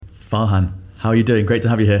Farhan, how are you doing? Great to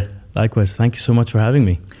have you here. Likewise. Thank you so much for having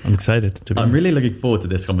me. I'm excited to be I'm here. really looking forward to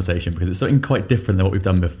this conversation because it's something quite different than what we've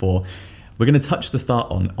done before. We're going to touch the start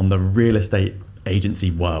on the real estate agency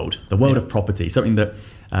world, the world of property, something that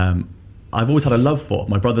I've always had a love for.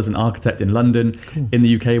 My brother's an architect in London. Cool. In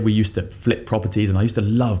the UK, we used to flip properties, and I used to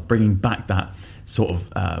love bringing back that sort of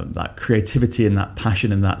that creativity and that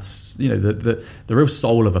passion and that's the real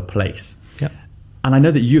soul of a place. Yep. And I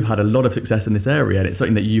know that you've had a lot of success in this area, and it's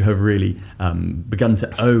something that you have really begun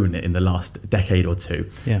to own in the last decade or two.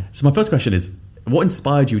 Yeah. So my first question is, what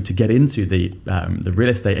inspired you to get into the real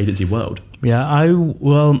estate agency world? Yeah, I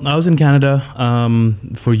was in Canada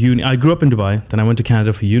for uni. I grew up in Dubai, then I went to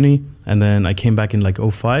Canada for uni, and then I came back in like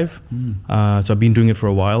 2005. So I've been doing it for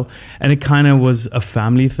a while, and it kind of was a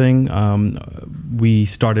family thing. We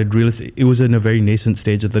started real estate. It was in a very nascent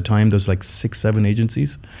stage at the time. There was like 6-7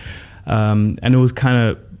 agencies. And it was kind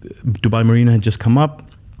of, Dubai Marina had just come up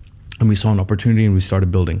and we saw an opportunity and we started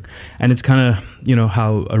building. And it's kind of,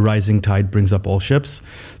 how a rising tide brings up all ships.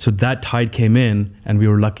 So that tide came in and we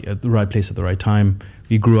were lucky at the right place at the right time.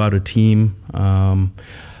 We grew out a team.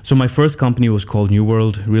 So my first company was called New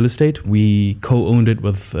World Real Estate. We co-owned it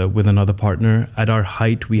with another partner. At our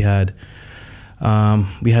height, we had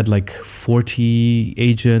like 40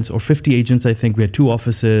 agents or 50 agents, I think. We had 2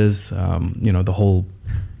 offices, the whole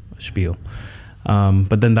spiel.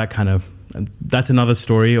 But then that's another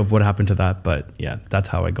story of what happened to that. But yeah, that's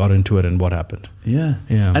how I got into it and what happened. Yeah.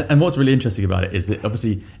 And what's really interesting about it is that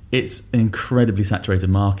obviously it's an incredibly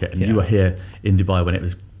saturated market, and you were here in Dubai when it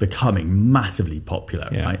was becoming massively popular,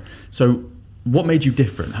 right? So what made you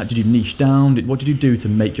different? How did you niche down? What did you do to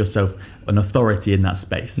make yourself an authority in that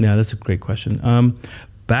space? Yeah, that's a great question.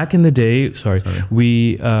 Back in the day,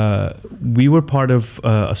 we were part of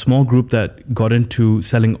a small group that got into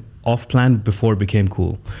selling off-plan before it became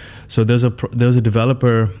cool. So there was a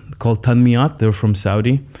developer called Tanmiyat. They were from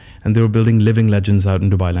Saudi, and they were building living legends out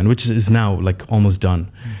in Dubai land, which is now like almost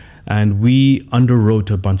done. And we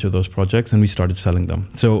underwrote a bunch of those projects and we started selling them.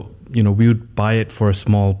 So, we would buy it for a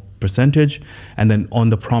small percentage, and then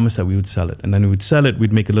on the promise that we would sell it. And then we would sell it,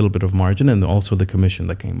 we'd make a little bit of margin and also the commission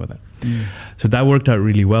that came with it. So that worked out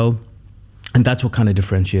really well. And that's what kind of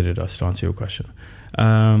differentiated us, to answer your question.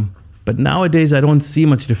 But nowadays, I don't see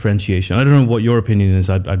much differentiation. I don't know what your opinion is.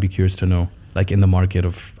 I'd be curious to know, like in the market,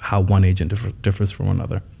 of how one agent differs from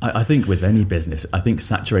another. I think with any business, I think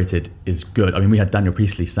saturated is good. I mean, we had Daniel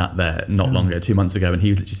Priestley sat there not long ago, 2 months ago, and he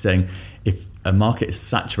was literally saying, if a market is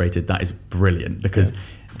saturated, that is brilliant, because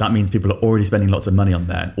that means people are already spending lots of money on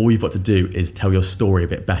there. And all you've got to do is tell your story a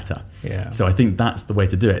bit better. Yeah. So I think that's the way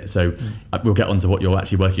to do it. So we'll get on to what you're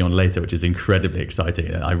actually working on later, which is incredibly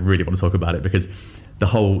exciting. I really want to talk about it because the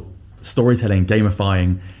whole storytelling,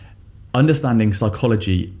 gamifying, understanding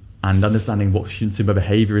psychology and understanding what consumer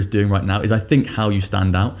behavior is doing right now is, I think, how you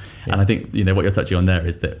stand out. Yeah. And I think, what you're touching on there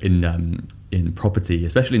is that in property,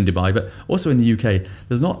 especially in Dubai, but also in the UK,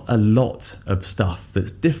 there's not a lot of stuff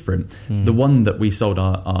that's different. The one that we sold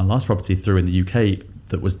our last property through in the UK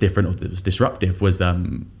that was different or that was disruptive was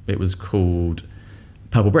it was called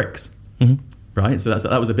Pebble Bricks, right? So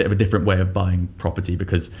that was a bit of a different way of buying property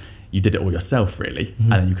because you did it all yourself, really,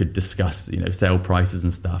 and then you could discuss, sale prices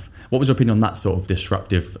and stuff. What was your opinion on that sort of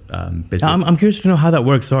disruptive business? I'm curious to know how that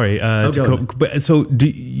works. Sorry. So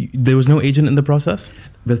there was no agent in the process?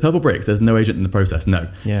 With Pebble Bricks, there's no agent in the process, no.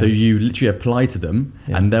 Yeah. So you literally apply to them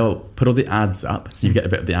and they'll put all the ads up, so you get a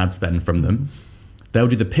bit of the ad spend from them. They'll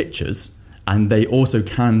do the pictures, and they also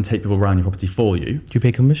can take people around your property for you. Do you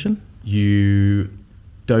pay commission? You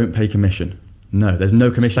don't pay commission. No, there's no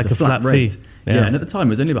commission. It's like a flat rate. Yeah, and at the time it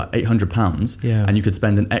was only about £800, and you could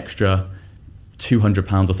spend an extra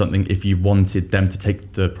 £200 or something if you wanted them to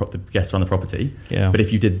take the guests around the property. Yeah. But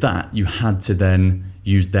if you did that, you had to then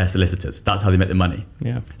use their solicitors. That's how they make the money.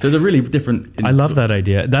 Yeah. So there's a really different... I love that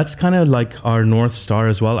idea. That's kind of like our North Star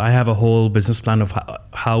as well. I have a whole business plan of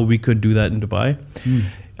how we could do that in Dubai.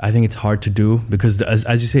 I think it's hard to do because,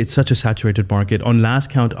 as you say, it's such a saturated market. On last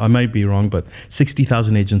count, I might be wrong, but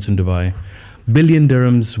 60,000 agents in Dubai. Billion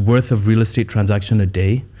dirhams worth of real estate transaction a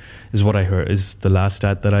day is what I heard, is the last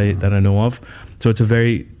stat that I know of. So it's a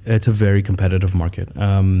very competitive market.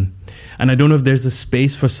 And I don't know if there's a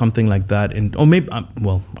space for something like that I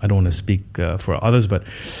don't want to speak for others, but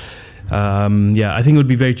I think it would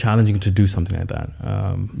be very challenging to do something like that.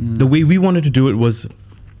 The way we wanted to do it was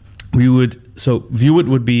View It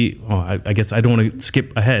would be, I guess I don't want to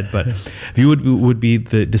skip ahead, but View It would be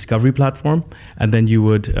the discovery platform, and then you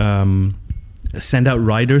would send out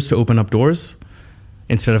riders to open up doors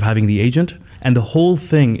instead of having the agent. And the whole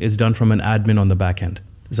thing is done from an admin on the back end.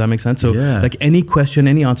 Does that make sense? So like any question,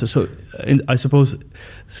 any answer. So I suppose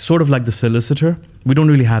sort of like the solicitor, we don't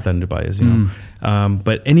really have that in Dubai, as you know.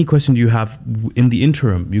 But any question you have in the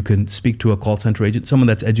interim, you can speak to a call center agent, someone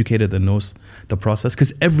that's educated that knows the process,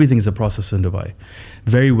 because everything is a process in Dubai,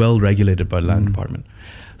 very well regulated by the land department.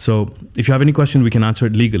 So if you have any question, we can answer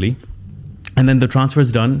it legally. And then the transfer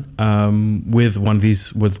is done with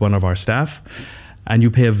one of our staff, and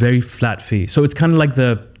you pay a very flat fee. So it's kind of like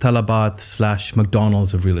the Talabat /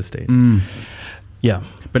 McDonald's of real estate. Yeah.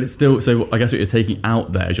 But it's still, so I guess what you're taking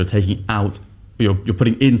out there is you're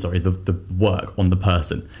putting in, the work on the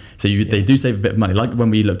person. So they do save a bit of money. Like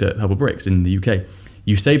when we looked at Purple Bricks in the UK,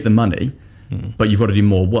 you save the money, but you've got to do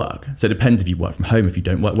more work. So it depends if you work from home, if you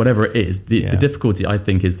don't work, whatever it is. The difficulty, I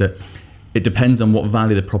think, is that it depends on what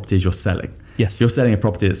value the property is you're selling. Yes. If you're selling a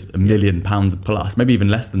property that's £1 million plus, maybe even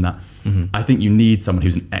less than that, I think you need someone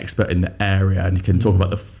who's an expert in the area and can talk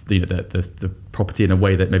about the property in a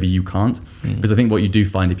way that maybe you can't. Because I think what you do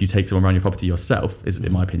find if you take someone around your property yourself is,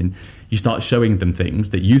 in my opinion, you start showing them things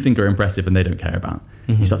that you think are impressive and they don't care about.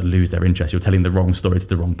 You start to lose their interest. You're telling the wrong story to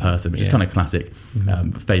the wrong person, which is kind of classic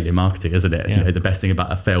failure marketing, isn't it? You know, the best thing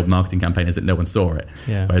about a failed marketing campaign is that no one saw it.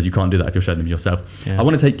 Whereas you can't do that if you're showing them yourself. I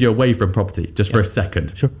want to take you away from property just for a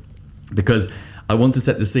second. Sure. Because I want to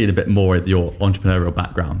set the scene a bit more with your entrepreneurial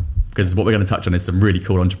background, because what we're going to touch on is some really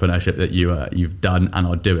cool entrepreneurship that you've done and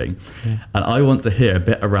are doing. And I want to hear a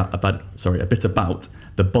bit about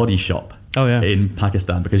the body shop in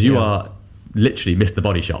Pakistan, because you are literally Mr.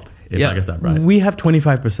 Body Shop in Pakistan, right? We have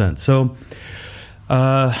 25%. So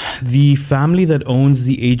the family that owns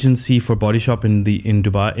the agency for Body Shop in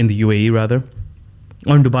Dubai, in the UAE rather,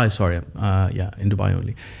 or in Dubai, sorry, in Dubai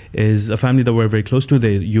only, is a family that we're very close to,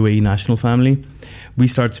 the UAE national family. We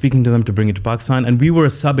started speaking to them to bring it to Pakistan, and we were a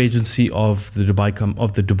sub-agency of the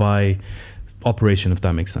Dubai operation, if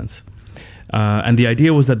that makes sense. And the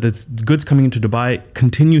idea was that the goods coming into Dubai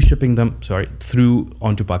continue shipping them, through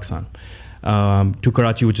onto Pakistan, to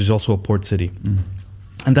Karachi, which is also a port city.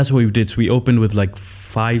 And that's what we did. So we opened with like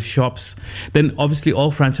 5 shops. Then obviously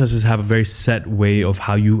all franchises have a very set way of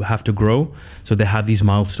how you have to grow. So they have these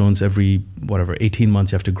milestones every, 18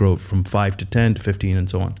 months you have to grow from 5 to 10 to 15 and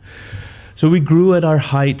so on. So we grew at our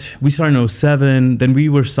height. We started in 2007. Then we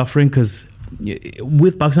were suffering because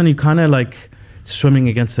with Pakistan, you kind of like swimming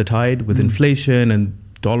against the tide with inflation and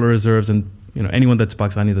dollar reserves, and anyone that's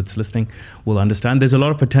Pakistani that's listening will understand. There's a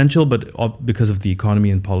lot of potential, but because of the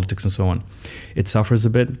economy and politics and so on, it suffers a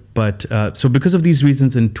bit. But so because of these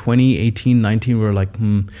reasons, in 2018-19, we were like,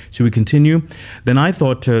 should we continue? Then I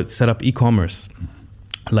thought to set up e-commerce,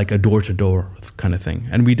 like a door-to-door kind of thing.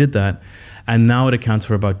 And we did that. And now it accounts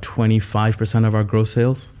for about 25% of our gross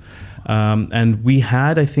sales. And we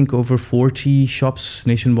had, I think, over 40 shops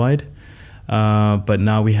nationwide. But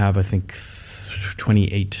now we have, I think,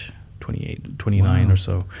 28, 29 or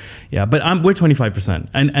so. Yeah, but we're 25%.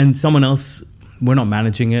 And someone else, we're not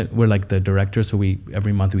managing it. We're like the director, so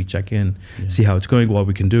every month we check in, see how it's going, what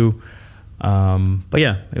we can do. But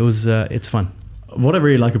yeah, it's fun. What I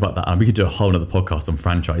really like about that, and we could do a whole other podcast on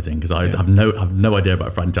franchising, because I have no idea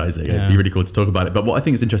about franchising. It'd be really cool to talk about it. But what I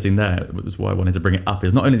think is interesting there, was why I wanted to bring it up,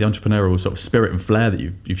 is not only the entrepreneurial sort of spirit and flair that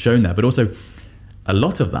you've shown there, but also a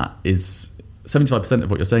lot of that is 75%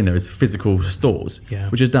 of what you're saying there is physical stores,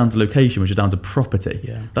 which is down to location, which is down to property.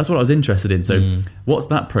 That's what I was interested in. So what's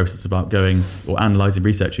that process about, going or analysing,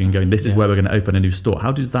 researching and going, this is where we're going to open a new store?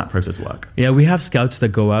 How does that process work? Yeah, we have scouts that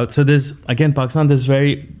go out. So there's, again, Pakistan,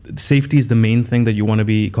 safety is the main thing that you want to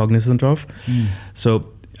be cognizant of.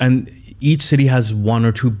 So, and each city has 1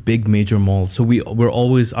 or 2 big major malls. So we're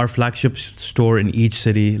always, our flagship store in each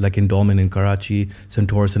city, like in Dolmen in Karachi,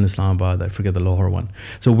 Centaurus in Islamabad, I forget the Lahore one.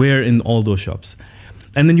 So we're in all those shops.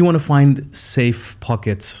 And then you want to find safe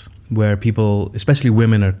pockets where people, especially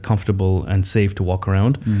women, are comfortable and safe to walk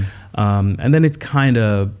around. And then it's kind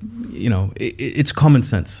of, it's common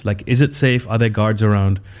sense. Like, is it safe? Are there guards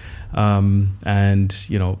around? And,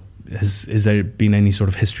 has there been any sort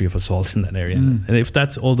of history of assault in that area? And if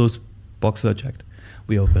that's all those boxes are checked,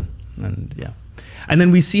 we open. And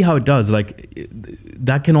then we see how it does. Like,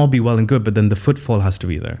 that can all be well and good, but then the footfall has to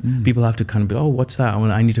be there. People have to kind of be, oh, what's that?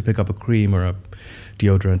 I need to pick up a cream or a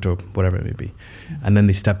deodorant or whatever it may be. And then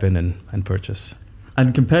they step in and purchase.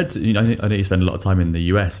 And compared to, I know you spend a lot of time in the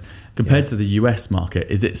US. Compared to the US market,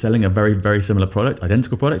 is it selling a very, very similar product,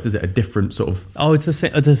 identical products? Is it a different sort of? Oh, it's the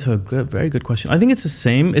same. That's a very good question. I think it's the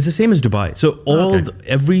same. It's the same as Dubai. So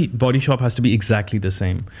every body shop has to be exactly the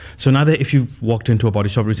same. So now that if you've walked into a body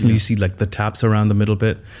shop recently, you see like the taps around the middle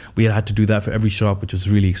bit. We had to do that for every shop, which was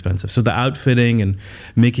really expensive. So the outfitting and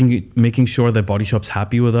making sure that body shop's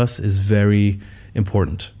happy with us is very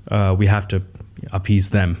important. We have to appease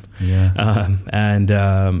them. Yeah.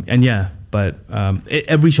 But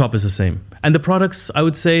every shop is the same. And the products, I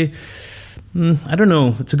would say, I don't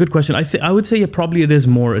know. It's a good question. I would say probably it is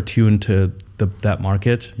more attuned to that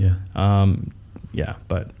market. Yeah.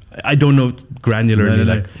 But I don't know granularly.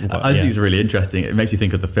 No. I think it's really interesting. It makes you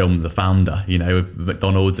think of the film The Founder, with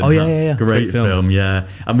McDonald's. And Great film. Yeah.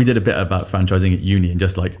 And we did a bit about franchising at uni and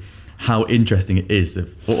just like how interesting it is,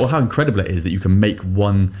 or how incredible it is that you can make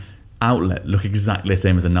one outlet look exactly the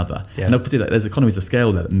same as another. Yeah. And obviously there's economies of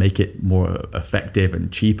scale that make it more effective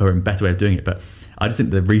and cheaper and better way of doing it. But I just think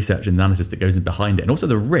the research and analysis that goes in behind it, and also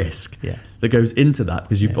the risk that goes into that,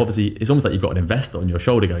 because you've obviously, it's almost like you've got an investor on your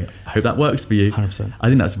shoulder going, I hope that works for you. 100%. I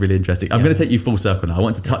think that's really interesting. I'm going to take you full circle now. I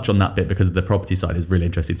want to touch on that bit because the property side is really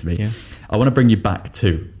interesting to me. Yeah. I want to bring you back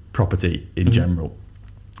to property in general.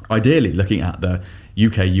 Ideally, looking at the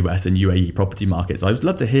UK, US and UAE property markets, I would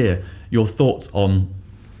love to hear your thoughts on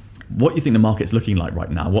what you think the market's looking like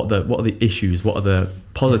right now. What are the issues? What are the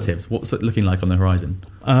positives? What's it looking like on the horizon?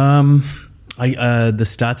 The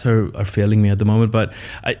stats are failing me at the moment, but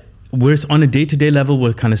we're on a day-to-day level,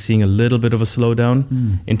 we're kind of seeing a little bit of a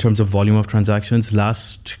slowdown in terms of volume of transactions.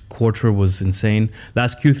 Last quarter was insane.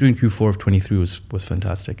 Last Q3 and Q4 of 23 was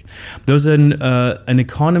fantastic. There was an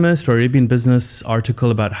Economist or Arabian Business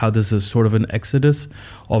article about how there's a sort of an exodus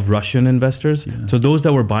of Russian investors. Yeah. So those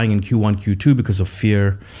that were buying in Q1, Q2 because of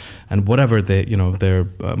fear and whatever their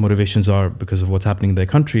motivations are because of what's happening in their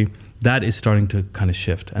country, that is starting to kind of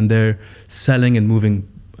shift, and they're selling and moving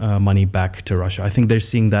money back to Russia. I think they're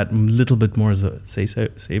seeing that a little bit more as a safe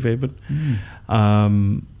haven. I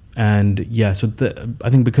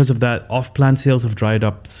think because of that, off-plan sales have dried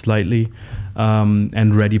up slightly,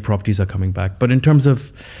 and ready properties are coming back. But in terms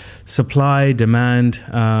of supply, demand,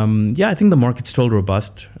 I think the market's still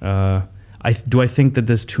robust. Do I think that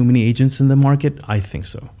there's too many agents in the market? I think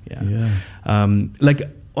so. Yeah. Like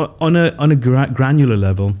on a granular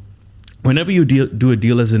level, whenever you do a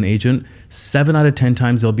deal as an agent, 7 out of 10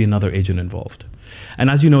 times there'll be another agent involved.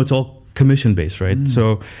 And as you know, it's all commission based, right?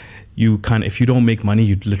 So if you don't make money,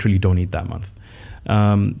 you literally don't eat that month.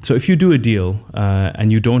 So if you do a deal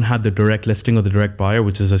and you don't have the direct listing or the direct buyer,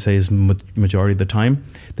 which as I say is majority of the time,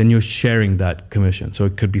 then you're sharing that commission. So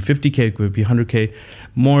it could be 50K, it could be 100K.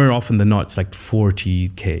 More often than not, it's like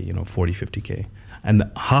 40K, 40, 50K. And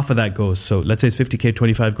half of that goes, so let's say it's 50K,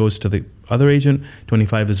 25 goes to the other agent,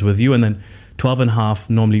 25 is with you, and then 12 and a half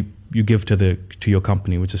normally you give to your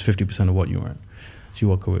company, which is 50% of what you earn. So you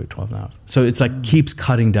walk away with 12 and a half. So it's like keeps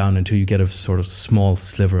cutting down until you get a sort of small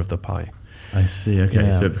sliver of the pie. I see. Okay,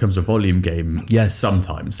 yeah. So it becomes a volume game. Yes,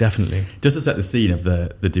 sometimes. Definitely. Just to set the scene of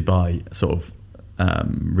the Dubai sort of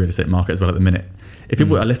real estate market as well at the minute. If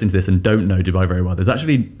people are listening to this and don't know Dubai very well, there's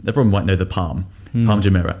actually, everyone might know the Palm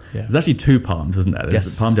Jumeirah. Yeah. There's actually 2 palms, isn't there?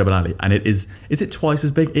 There's Palm Jebel Ali, and is it twice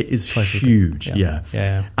as big? It is huge.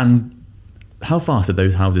 Yeah. And how fast did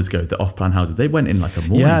those houses go, the off-plan houses? They went in like a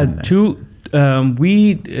morning, didn't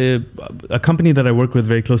they? A company that I work with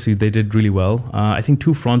very closely, they did really well. I think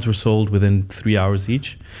 2 fronts were sold within 3 hours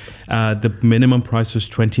each. The minimum price was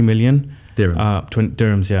 20 million.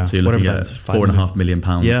 Dirhams, yeah. So you're looking at £4.5 million.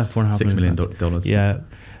 Yeah, $4.5 million. $6 million.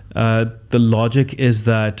 Yeah. The logic is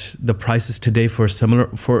that the prices today for a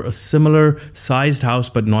similar sized house,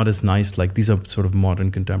 but not as nice, like these are sort of modern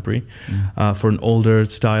contemporary, for an older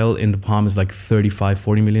style in the Palm is like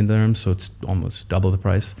 35-40 million dirhams, so it's almost double the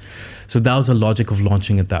price. So that was the logic of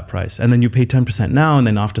launching at that price, and then you pay 10% now, and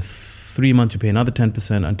then after 3 months you pay another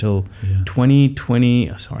 10% until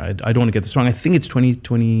 2020. Sorry, I don't want to get this wrong. I think it's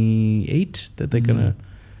 2028 that they're gonna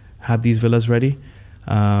have these villas ready.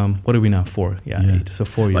 What are we now? 4? Yeah. 8. So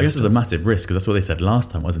 4 years. Well, I guess there's a massive risk because that's what they said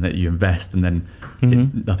last time, wasn't it? You invest and then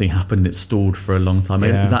nothing happened. It stalled for a long time.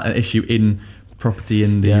 Yeah. Is that an issue in property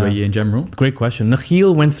in the UAE in general? Great question.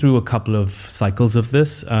 Nakheel went through a couple of cycles of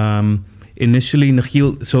this. Initially,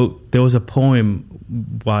 Nakheel. So there was a poem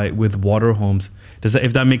with water homes.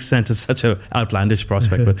 If that makes sense, it's such an outlandish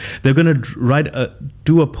prospect. But they're going to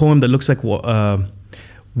do a poem that looks like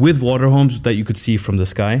with water homes that you could see from the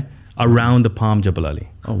sky around the Palm Jebel Ali.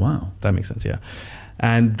 Oh wow, that makes sense. Yeah,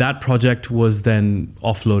 and that project was then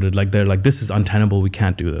offloaded. Like they're like, this is untenable. We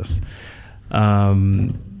can't do this.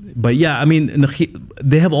 But yeah, I mean,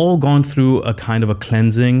 they have all gone through a kind of a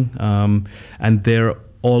cleansing, and they're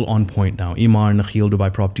all on point now. Emaar, Nakheel,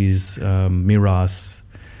 Dubai Properties, Miras.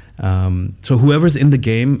 So whoever's in the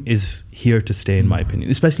game is here to stay, in my opinion,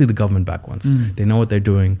 especially the government-backed ones. They know what they're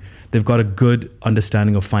doing. They've got a good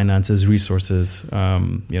understanding of finances, resources,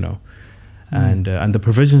 and the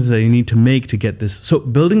provisions that you need to make to get this. So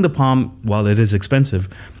building the palm, while it is expensive,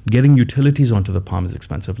 getting utilities onto the palm is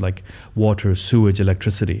expensive, like water, sewage,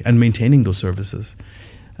 electricity, and maintaining those services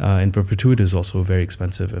in perpetuity is also very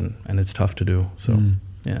expensive, and it's tough to do. So.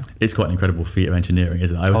 Yeah, it's quite an incredible feat of engineering,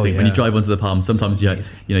 isn't it? I always think when you drive onto the palm, sometimes your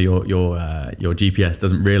GPS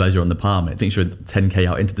doesn't realize you're on the palm. It thinks you're 10k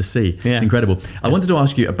out into the sea. Yeah. It's incredible. I wanted to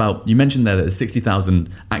ask you about, you mentioned there that there's 60,000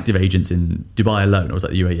 active agents in Dubai alone, or was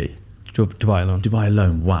that the UAE? Dubai alone. Dubai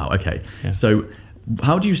alone. Wow. Okay. Yeah. So,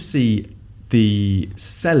 how do you see the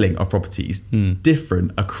selling of properties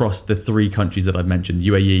different across the three countries that I've mentioned: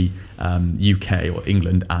 UAE, UK or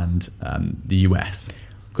England, and the US?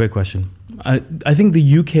 Great question. I think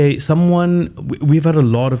the UK, we've had a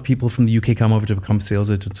lot of people from the UK come over to become sales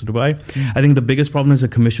agents in Dubai. I think the biggest problem is the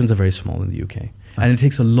commissions are very small in the UK. And it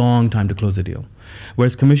takes a long time to close a deal.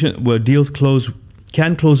 Whereas deals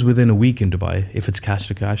can close within a week in Dubai if it's cash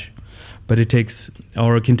to cash. But it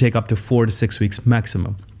can take up to 4 to 6 weeks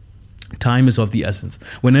maximum. Time is of the essence.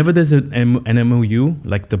 Whenever there's an MOU,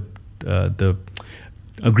 like the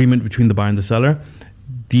agreement between the buyer and the seller,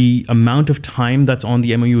 the amount of time that's on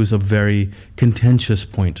the MOU is a very contentious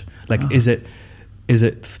point. Like, is it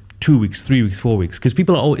 2 weeks, 3 weeks, 4 weeks? Because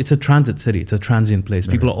it's a transit city, it's a transient place.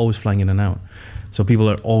 People are always flying in and out. So people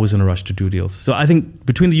are always in a rush to do deals. So I think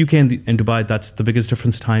between the UK and Dubai, that's the biggest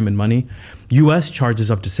difference, time and money. US charges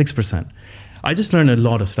up to 6%. I just learned a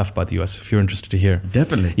lot of stuff about the US, if you're interested to hear.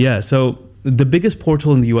 Definitely. Yeah, so the biggest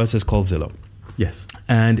portal in the US is called Zillow. Yes.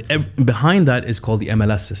 And behind that is called the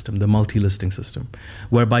MLS system, the multi-listing system,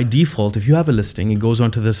 where by default, if you have a listing, it goes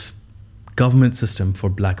onto this government system, for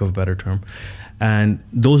lack of a better term, and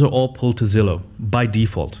those are all pulled to Zillow by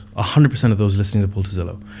default. 100% of those listings are pulled to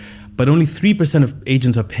Zillow. But only 3% of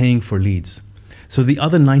agents are paying for leads. So the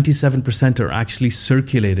other 97% are actually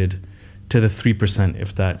circulated to the 3%,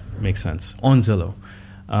 if that makes sense, on Zillow.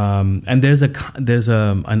 And there's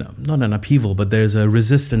not an upheaval, but there's a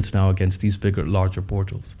resistance now against these bigger, larger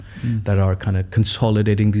portals that are kind of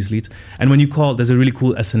consolidating these leads. And when you call, there's a really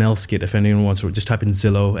cool SNL skit, if anyone wants to just type in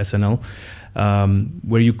Zillow SNL,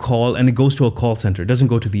 where you call and it goes to a call center. It doesn't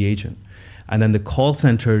go to the agent. And then the call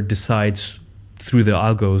center decides through the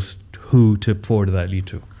algos who to forward that lead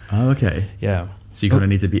to. Oh, okay. Yeah. So you kind of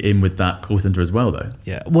need to be in with that call center as well, though.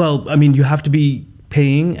 Yeah. Well, I mean, you have to be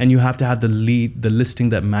paying, and you have to have the listing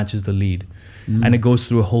that matches the lead, and it goes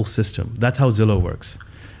through a whole system. That's how Zillow works.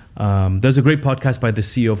 There's a great podcast by the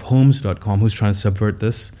CEO of Homes.com who's trying to subvert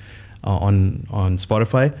this on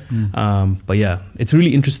Spotify. But yeah, it's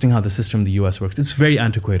really interesting how the system in the US works. It's very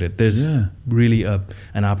antiquated. There's really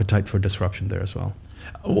an appetite for disruption there as well.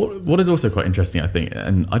 What is also quite interesting, I think,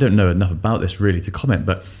 and I don't know enough about this really to comment,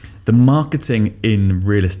 but the marketing in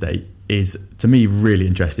real estate is, to me, really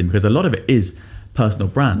interesting, because a lot of it is personal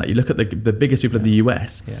brand. Like, you look at the biggest people in the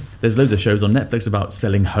US, there's loads of shows on Netflix about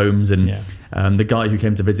selling homes, and the guy who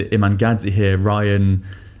came to visit Iman Gadzi here, Ryan,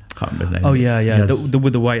 I can't remember his name. Oh yeah. The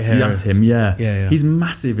with the white hair. That's him. Yeah. He's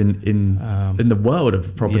massive in the world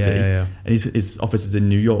of property, and his office is in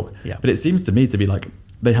New York. But it seems to me to be like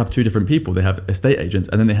they have two different people. They have estate agents,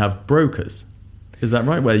 and then they have brokers. Is that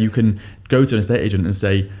right? Where you can go to an estate agent and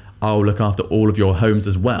say, I'll look after all of your homes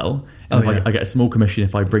as well. And I get a small commission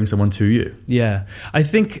if I bring someone to you. Yeah. I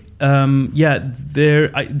think,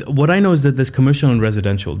 what I know is that there's commercial and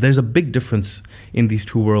residential. There's a big difference in these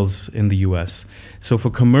two worlds in the US. So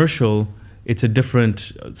for commercial, it's a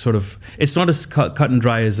different sort of, it's not as cut and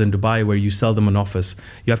dry as in Dubai, where you sell them an office.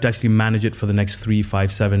 You have to actually manage it for the next 3,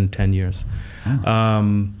 5, 7, 10 years.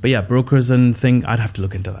 But yeah, brokers and thing, I'd have to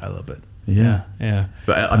look into that a little bit. Yeah.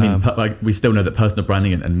 But I mean, we still know that personal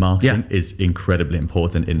branding and marketing is incredibly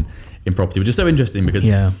important in property, which is so interesting, because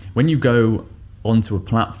when you go onto a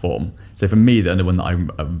platform, so for me, the only one that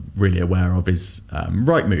I'm really aware of is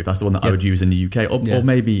Rightmove. That's the one that I would use in the UK, or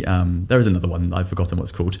maybe there is another one, I've forgotten what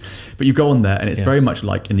it's called. But you go on there, and it's very much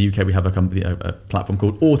like in the UK, we have a platform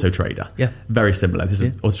called Auto Trader. Very similar. This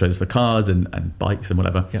is Auto Traders for cars and bikes and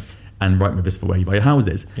whatever. And Rightmove is for where you buy your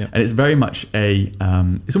houses. And it's very much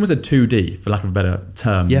it's almost a 2D, for lack of a better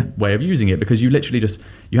term, way of using it, because you literally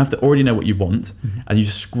you have to already know what you want, and you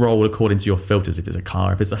scroll according to your filters, if it's a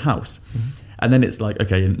car, if it's a house. And then it's like,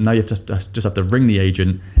 okay, now you just have to ring the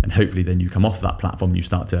agent, and hopefully then you come off that platform and you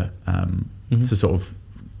start to sort of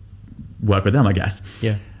work with them, I guess.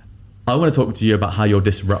 I want to talk to you about how you're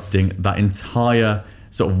disrupting that entire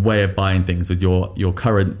sort of way of buying things with your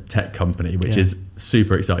current tech company, which is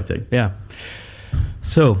super exciting.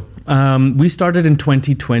 So we started in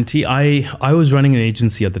 2020. I was running an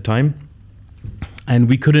agency at the time, and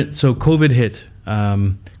we couldn't, so COVID hit.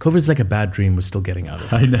 COVID's like a bad dream we're still getting out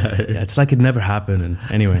of. I know. It's like it never happened. And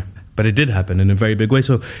anyway, but it did happen in a very big way.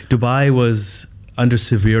 So Dubai was under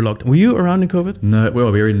severe lockdown. Were you around in COVID? No,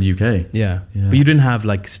 well, we were in the UK. Yeah. But you didn't have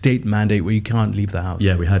like state mandate where you can't leave the house.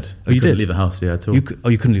 Yeah, we had. Oh, you couldn't did? leave the house, yeah, at all. You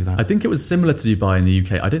couldn't leave the house. I think it was similar to Dubai in the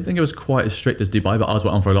UK. I don't think it was quite as strict as Dubai, but ours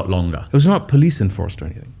went on for a lot longer. It was not police enforced or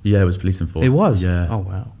anything. Yeah, it was police enforced. It was? Yeah. Oh,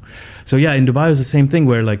 wow. So yeah, in Dubai it was the same thing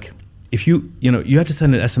where like, if you had to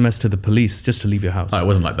send an SMS to the police just to leave your house. Oh, it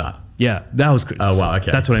wasn't like that. Yeah, that was crazy. Oh, wow, okay.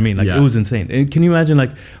 That's what I mean. Like Yeah. it was insane. And can you imagine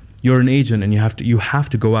like you're an agent and you have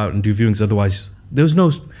to go out and do viewings, otherwise there was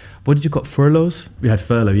no, what did you call furloughs? We had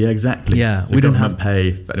furlough, yeah, exactly. Yeah, so we didn't government pay.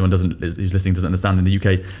 If anyone who's listening doesn't understand, in the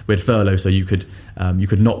UK we had furlough, so you could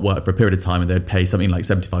not work for a period of time, and they'd pay something like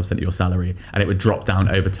 75% of your salary, and it would drop down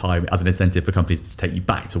over time as an incentive for companies to take you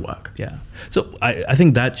back to work. Yeah. So I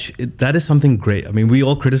think that is something great. I mean, we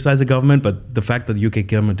all criticize the government, but the fact that the UK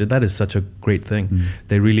government did that is such a great thing.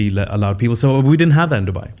 They really allowed people. So we didn't have that in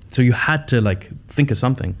Dubai. So you had to like think of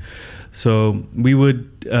something. So we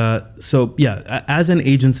would, as an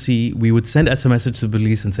agency, we would send SMSs to the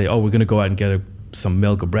police and say, oh, we're going to go out and get some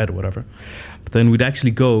milk or bread or whatever. But then we'd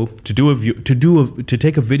actually go to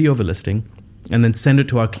take a video of a listing and then send it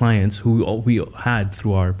to our clients who we had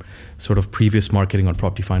through our sort of previous marketing on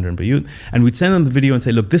Property Finder and Bayut. And we'd send them the video and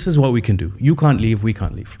say, look, this is what we can do. You can't leave, we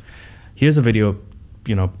can't leave. Here's a video,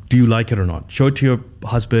 do you like it or not? Show it to your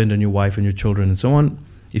husband and your wife and your children and so on.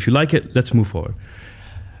 If you like it, let's move forward.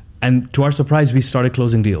 And to our surprise, we started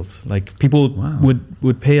closing deals. Like people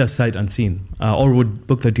would pay us sight unseen, or would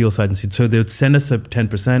book their deal sight unseen. So they would send us a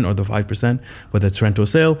 10% or the 5%, whether it's rent or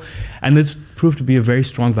sale. And this proved to be a very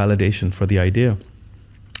strong validation for the idea.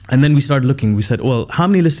 And then we started looking. We said, well, how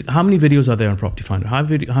many videos are there on Property Finder? How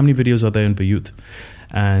many videos are there in Bayut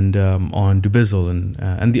and on Dubizzle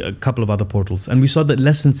and a couple of other portals? And we saw that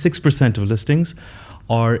less than 6% of listings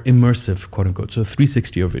are immersive, quote unquote, so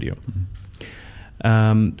 360 or video.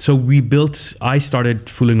 So I started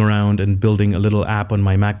fooling around and building a little app on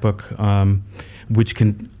my MacBook, which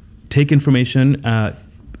can take information,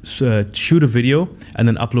 shoot a video, and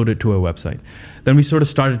then upload it to a website. Then we sort of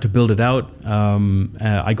started to build it out.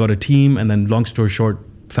 I got a team, and then long story short,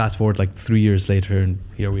 fast forward like 3 years later, and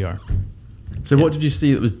here we are. So what did you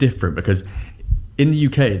see that was different? Because in the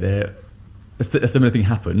UK, a similar thing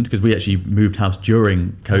happened because we actually moved house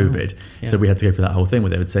during COVID. So we had to go through that whole thing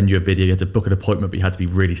where they would send you a video, you had to book an appointment, but you had to be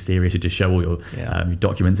really serious. You had to show all your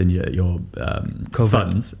documents and your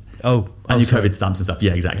funds. And your COVID stamps and stuff.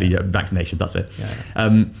 Yeah, exactly. Your vaccinations, that's it.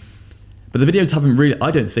 Yeah. But the videos haven't really, I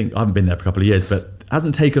haven't been there for a couple of years, but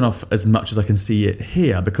hasn't taken off as much as I can see it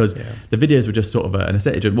here, because the videos were just sort of an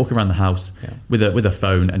estate agent walking around the house with a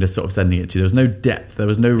phone and just sort of sending it to you. There was no depth. There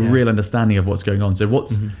was no real understanding of what's going on. So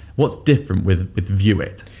what's different with View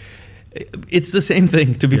It? It's the same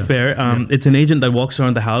thing, to be fair. It's an agent that walks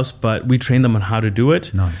around the house, but we train them on how to do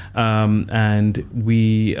it. Nice. And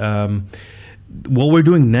we, what we're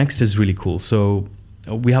doing next is really cool. So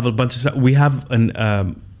we have a bunch of stuff. We have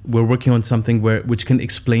we're working on something which can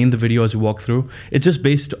explain the video as you walk through. It's just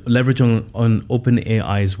leverage on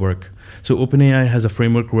OpenAI's work. So OpenAI has a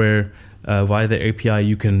framework where via the API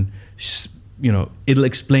you can, it'll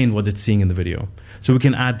explain what it's seeing in the video. So we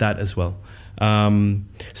can add that as well.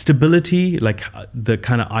 Stability, like the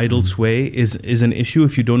kind of idle sway, is an issue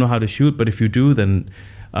if you don't know how to shoot. But if you do, then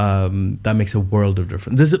that makes a world of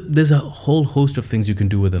difference. There's a whole host of things you can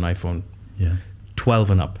do with an iPhone 12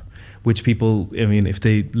 and up, which people, if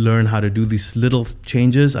they learn how to do these little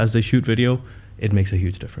changes as they shoot video, it makes a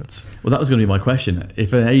huge difference. Well, that was going to be my question.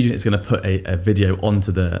 If an agent is going to put a video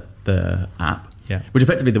onto the app, which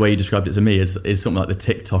effectively the way you described it to me is something like the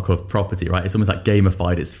TikTok of property, right? It's almost like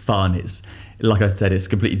gamified, it's fun, it's, like I said, it's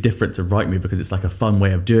completely different to Rightmove because it's like a fun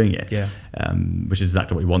way of doing it, which is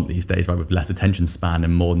exactly what we want these days, right? With less attention span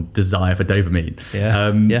and more desire for dopamine.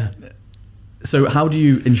 So how do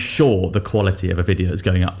you ensure the quality of a video that's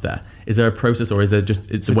going up there? Is there a process, or is there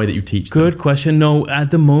just, it's the way that you teach them? Good question. No,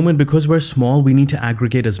 at the moment, because we're small, we need to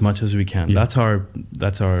aggregate as much as we can. That's our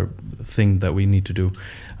thing that we need to do.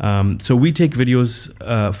 So we take videos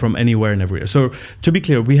from anywhere and everywhere. So to be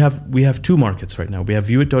clear, we have two markets right now. We have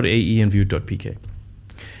viewit.ae and viewit.pk.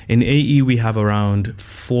 In AE, we have around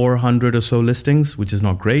 400 or so listings, which is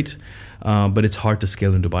not great. But it's hard to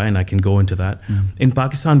scale in Dubai, and I can go into that. In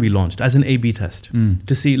Pakistan, we launched as an A/B test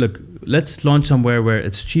to see, look, let's launch somewhere where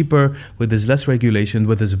it's cheaper, where there's less regulation,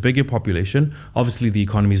 where there's a bigger population. Obviously, the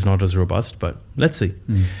economy is not as robust, but let's see.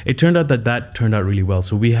 It turned out that turned out really well.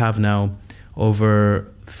 So we have now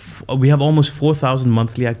almost 4,000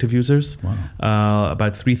 monthly active users,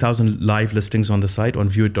 about 3,000 live listings on the site on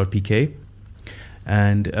viewit.pk.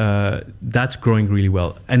 And that's growing really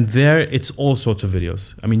well. And there, it's all sorts of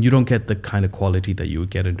videos. I mean, you don't get the kind of quality that you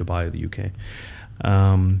would get in Dubai or the UK.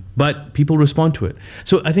 But people respond to it.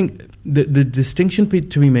 So I think the distinction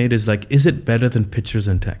to be made is like, is it better than pictures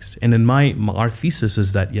and text? And in our thesis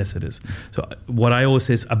is that, yes, it is. So what I always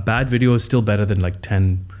say is a bad video is still better than like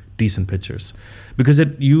 10 decent pictures, because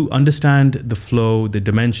you understand the flow, the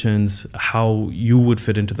dimensions, how you would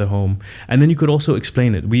fit into the home, and then you could also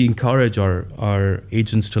explain it. We encourage our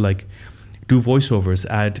agents to like do voiceovers,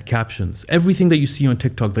 add captions, everything that you see on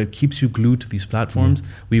TikTok that keeps you glued to these platforms.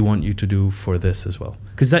 We want you to do for this as well,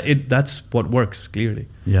 because that's what works clearly.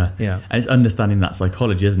 Yeah, and it's understanding that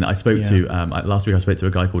psychology, isn't it? I spoke to last week. I spoke to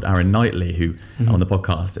a guy called Aaron Knightley who on the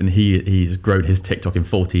podcast, and he's grown his TikTok in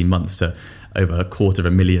 14 months to over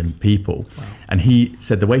 250,000 people. Wow. And he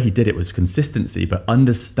said the way he did it was consistency, but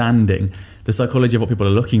understanding the psychology of what people are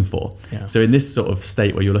looking for. Yeah. So in this sort of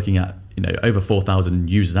state where you're looking at, over 4,000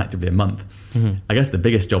 users actively a month, I guess the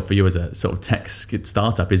biggest job for you as a sort of tech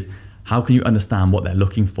startup is how can you understand what they're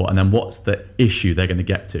looking for, and then what's the issue they're going to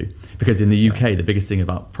get to? Because in the UK, the biggest thing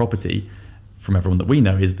about property from everyone that we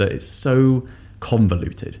know is that it's so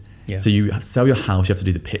convoluted. Yeah. So you have to sell your house, you have to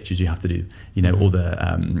do the pictures, you have to do, all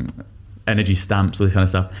the energy stamps, all this kind of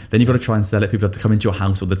stuff. Then you've got to try and sell it. People have to come into your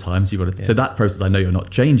house all the time. So you've got to. So that process, I know you're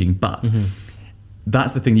not changing, but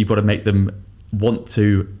that's the thing you've got to make them want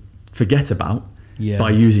to forget about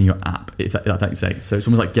by using your app. If that makes sense. So it's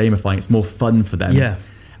almost like gamifying. It's more fun for them. Yeah.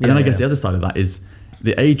 And then I guess the other side of that is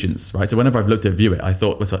the agents, right? So whenever I've looked at View It, I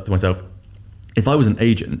thought to myself, if I was an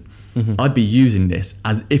agent, I'd be using this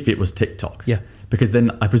as if it was TikTok. Yeah. Because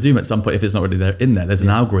then I presume at some point, if it's not already there's an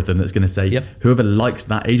algorithm that's going to say whoever likes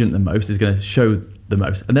that agent the most is going to show the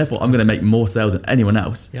most. And therefore, I'm going to make more sales than anyone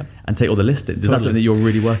else and take all the listings. Is that something that you're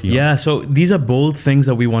really working on? Yeah, so these are bold things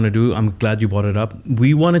that we want to do. I'm glad you brought it up.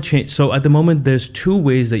 We want to change. So at the moment, there's two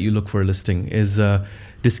ways that you look for a listing is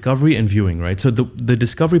discovery and viewing, right? So the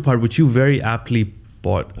discovery part, which you very aptly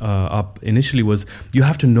brought up initially, was you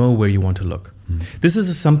have to know where you want to look. This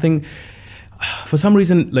is something... For some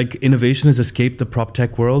reason, like innovation has escaped the prop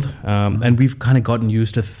tech world, and we've kind of gotten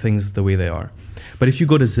used to things the way they are. But if you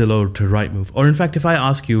go to Zillow, to Rightmove, or in fact, if I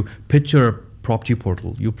ask you, picture a property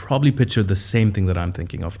portal, you probably picture the same thing that I'm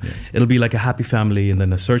thinking of. Yeah. It'll be like a happy family and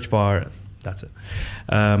then a search bar. That's it.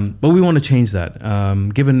 But we want to change that,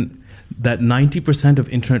 given that 90% of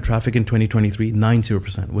internet traffic in 2023,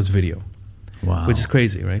 90% was video. Wow. Which is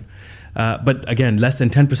crazy, right? But again, less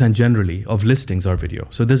than 10% generally of listings are video.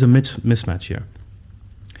 So there's a mismatch here.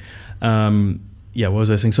 What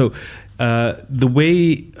was I saying? So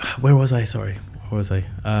where was I? Sorry, where was I?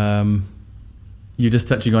 You're just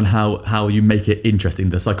touching on how you make it interesting,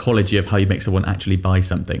 the psychology of how you make someone actually buy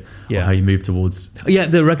something, or how you move towards...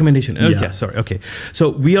 the recommendation. Sorry, okay. So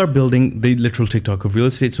we are building the literal TikTok of real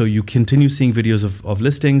estate. So you continue seeing videos of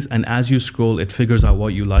listings, and as you scroll, it figures out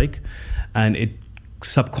what you like, and it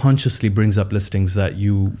subconsciously brings up listings that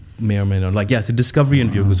you may or may not like. Yes, a discovery and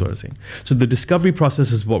viewing is what I'm saying. So the discovery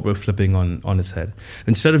process is what we're flipping on its head.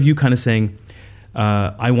 Instead of you kind of saying,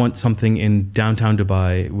 I want something in downtown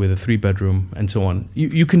Dubai with a 3-bedroom and so on.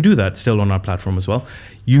 You can do that still on our platform as well.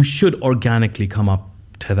 You should organically come up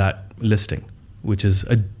to that listing, which is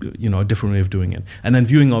a different way of doing it. And then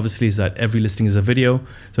viewing obviously is that every listing is a video.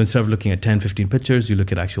 So instead of looking at 10, 15 pictures, you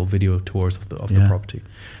look at actual video tours of the property.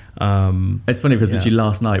 It's funny because literally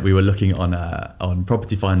last night we were looking on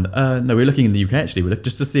Property Find. We were looking in the UK actually,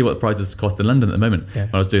 just to see what the prices cost in London at the moment. When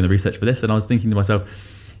I was doing the research for this, and I was thinking to myself,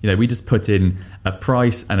 we just put in a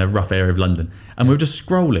price and a rough area of London, and we were just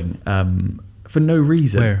scrolling for no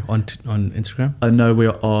reason. Where on Instagram? No,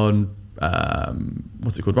 we're on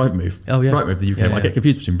what's it called? Rightmove. Oh yeah, Rightmove the UK. I get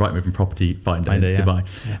confused between Rightmove and Property Find in Dubai.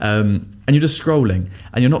 And you're just scrolling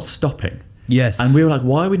and you're not stopping. Yes. And we were like,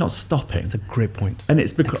 why are we not stopping? That's a great point. And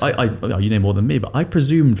it's because, you know more than me, but I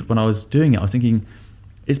presumed when I was doing it, I was thinking,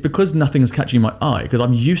 it's because nothing's catching my eye, because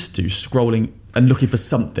I'm used to scrolling and looking for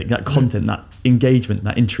something, that content, that engagement,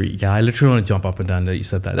 that intrigue. Yeah, I literally want to jump up and down that you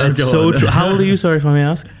said that. That's so true. How old are you? Sorry if I may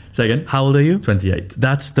ask. Say again? How old are you? 28.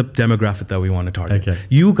 That's the demographic that we want to target. Okay.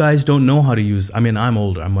 You guys don't know how to use, I'm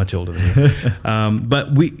older, I'm much older than you.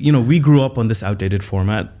 But we grew up on this outdated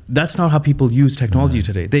format. That's not how people use technology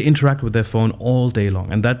today. They interact with their phone all day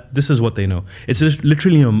long, and this is what they know. It's just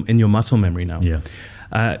literally in your muscle memory now. Yeah.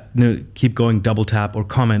 Keep going, double tap or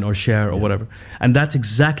comment or share or whatever. And that's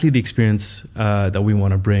exactly the experience that we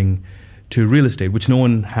want to bring to real estate, which no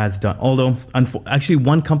one has done. Although, actually,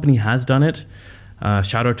 one company has done it.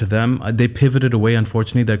 Shout out to them. They pivoted away,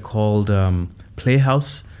 unfortunately. They're called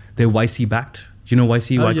Playhouse. They're YC backed. Do you know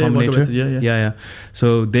YC, Y Combinator? Yeah.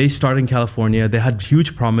 So they started in California. They had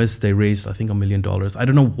huge promise. They raised, I think, $1 million. I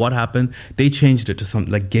don't know what happened. They changed it to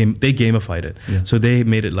something like They gamified it. Yeah. So they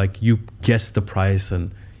made it like you guess the price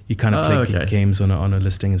and you kind of play games on a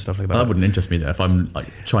listing and stuff like that. That wouldn't interest me though. If I'm like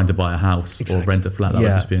trying to buy a house or rent a flat, that would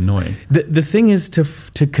just be annoying. The thing is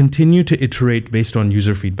to continue to iterate based on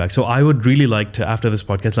user feedback. So I would really like to, after this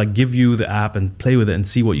podcast, like give you the app and play with it and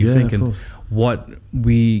see what you think and what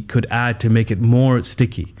we could add to make it more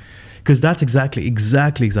sticky. Because that's exactly.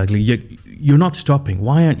 You're not stopping.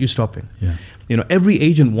 Why aren't you stopping? Yeah. You know, every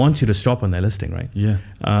agent wants you to stop on their listing, right? Yeah.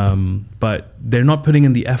 But they're not putting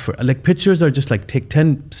in the effort. Like pictures are just like take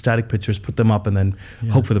 10 static pictures, put them up, and then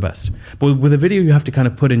hope for the best. But with a video, you have to kind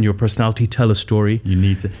of put in your personality, tell a story. You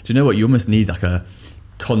need to. Do you know what? You almost need like a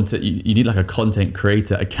content. You need like a content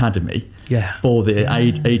creator academy. For the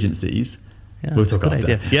agencies. Yeah, we'll talk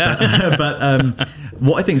after. Yeah. But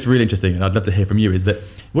what I think is really interesting, and I'd love to hear from you, is that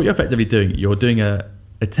what you're effectively doing, you're doing a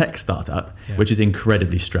tech startup, which is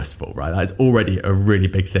incredibly stressful, right? That's already a really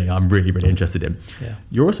big thing I'm really, really interested in. Yeah.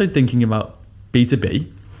 You're also thinking about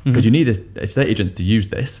B2B, because you need estate agents to use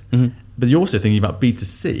this, but you're also thinking about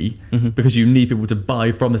B2C, because you need people to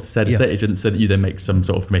buy from the said estate agents so that you then make some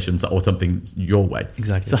sort of commissions or something your way.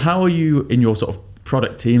 Exactly. So how are you in your sort of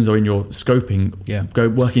product teams or in your scoping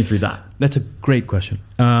working through that? That's a great question.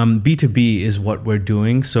 B2B is what we're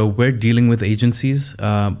doing. So we're dealing with agencies.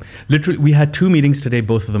 Literally, we had 2 meetings today,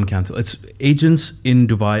 both of them canceled. Agents in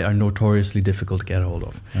Dubai are notoriously difficult to get a hold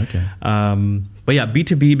of. Okay. But yeah,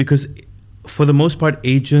 B2B, because for the most part,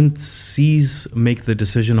 agencies make the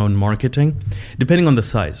decision on marketing, depending on the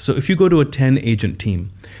size. So if you go to a 10 agent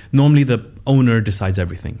team, normally the owner decides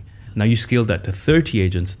everything. Now you scale that to 30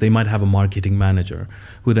 agents, they might have a marketing manager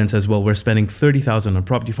who then says, well, we're spending 30,000 on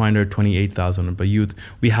Property Finder, 28,000 on Bayouth.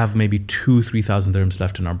 We have maybe 2,000-3,000 dirhams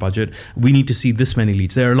left in our budget. We need to see this many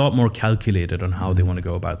leads. They're a lot more calculated on how they want to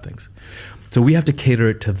go about things. So we have to cater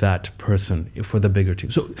it to that person for the bigger team.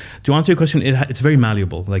 So to answer your question, it's very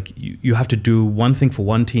malleable. Like you have to do one thing for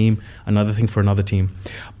one team, another thing for another team.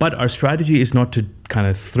 But our strategy is not to kind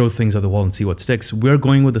of throw things at the wall and see what sticks. We're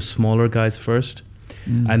going with the smaller guys first.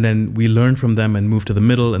 And then we learn from them and move to the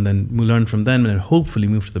middle, and then we learn from them and then hopefully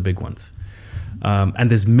move to the big ones. And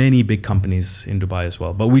there's many big companies in Dubai as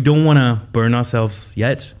well. But we don't want to burn ourselves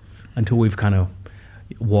yet until we've kind of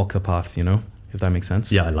walked the path, you know, if that makes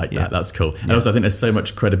sense. Yeah, I like that. That's cool. And also I think there's so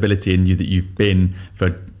much credibility in you that you've been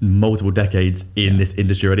for multiple decades in this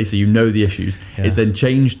industry already. So you know the issues. It's then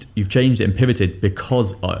changed. You've changed it and pivoted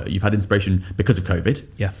because you've had inspiration because of COVID.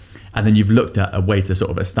 Yeah. And then you've looked at a way to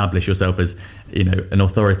sort of establish yourself as, you know, an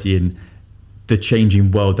authority in the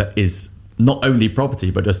changing world that is not only property,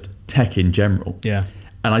 but just tech in general. Yeah.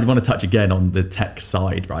 And I want to touch again on the tech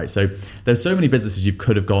side, right? So there's so many businesses you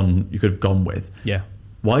could have gone with. Yeah.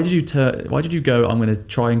 Why did you go, I'm going to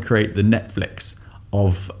try and create the Netflix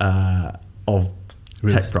of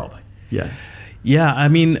tech prop? Yeah. Yeah, I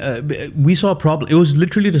mean, we saw a problem. It was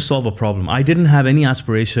literally to solve a problem. I didn't have any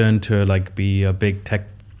aspiration to like be a big tech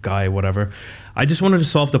guy, whatever. I just wanted to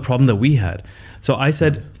solve the problem that we had. So I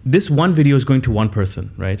said, this one video is going to one person,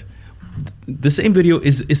 right? The same video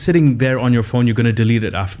is sitting there on your phone. You're going to delete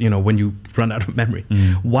it after, you know, when you run out of memory.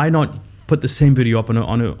 Why not put the same video up on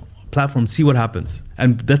a platform, see what happens?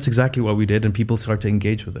 And that's exactly what we did, and people start to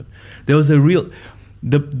engage with it. There was a real...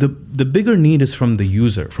 The bigger need is from the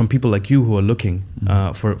user, from people like you who are looking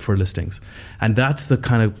for listings. And that's the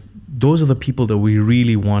kind of... Those are the people that we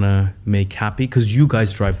really want to make happy, because you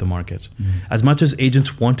guys drive the market. As much as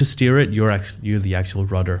agents want to steer it, you're the actual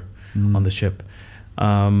rudder on the ship.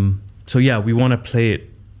 So yeah, we want to play it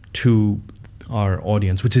to our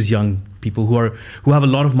audience, which is young people who have a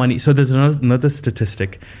lot of money. So there's another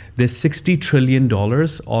statistic. There's $60 trillion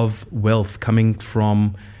of wealth coming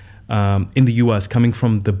from in the US, coming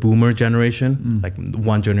from the boomer generation, like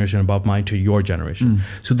one generation above mine to your generation.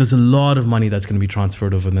 So there's a lot of money that's going to be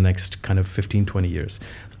transferred over the next kind of 15, 20 years.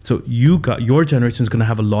 So your generation is going to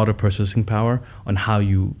have a lot of purchasing power on how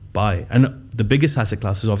you buy. And the biggest asset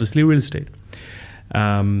class is obviously real estate.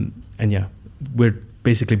 And yeah, we're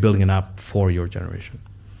basically building an app for your generation.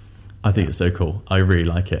 I think it's so cool. I really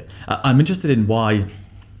like it. I'm interested in why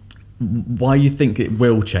you think it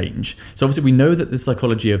will change. So obviously we know that the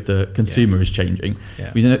psychology of the consumer is changing.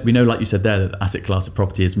 Yeah. We know, like you said there, that the asset class of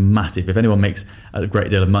property is massive. If anyone makes a great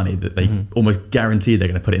deal of money, that they almost guarantee they're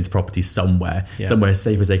going to put it into property somewhere as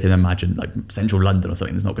safe as they can imagine, like central London or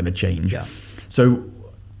something that's not going to change. Yeah. So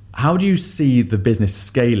how do you see the business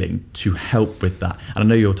scaling to help with that? And I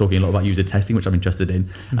know you're talking a lot about user testing, which I'm interested in.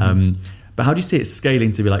 But how do you see it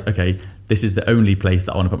scaling to be like, okay, this is the only place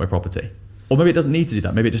that I want to put my property? Or maybe it doesn't need to do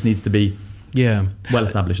that. Maybe it just needs to be Yeah. Well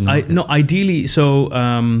established in the market. No, ideally, so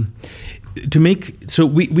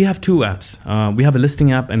we have two apps. We have a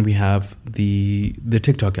listing app and we have the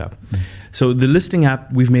TikTok app. So the listing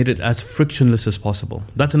app, we've made it as frictionless as possible.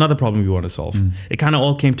 That's another problem we want to solve. It kind of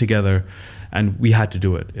all came together and we had to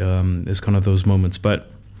do it. It's kind of those moments. But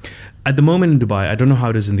at the moment in Dubai, I don't know how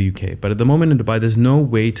it is in the UK, but at the moment in Dubai, there's no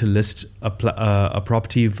way to list a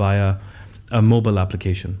property via a mobile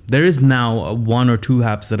application. There is now one or two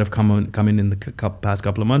apps that have come in the past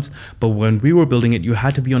couple of months, but when we were building it, you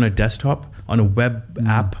had to be on a desktop, on a web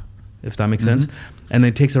app, if that makes sense. And then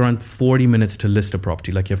it takes around 40 minutes to list a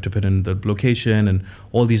property. Like you have to put in the location and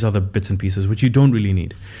all these other bits and pieces, which you don't really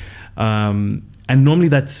need. And normally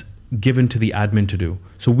that's given to the admin to do.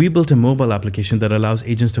 So we built a mobile application that allows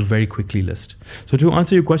agents to very quickly list. So to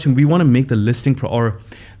answer your question, we want to make the listing or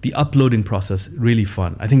the uploading process really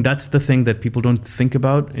fun. I think that's the thing that people don't think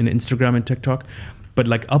about in Instagram and TikTok. But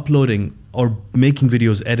like uploading or making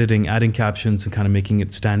videos, editing, adding captions and kind of making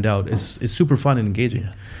it stand out is super fun and engaging.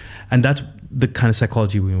 Yeah. And that's the kind of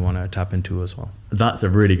psychology we want to tap into as well. That's a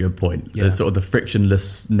really good point. Yeah. Sort of the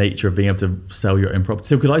frictionless nature of being able to sell your own property.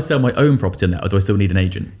 So could I sell my own property in that, or do I still need an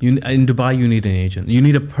agent? In Dubai, you need an agent. You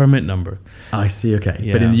need a permit number. I see. Okay,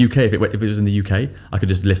 yeah. But in the UK, if it was in the UK, I could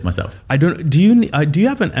just list myself. I don't. Do you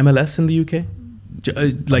have an MLS in the UK? Do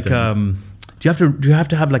you have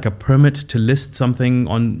to have like a permit to list something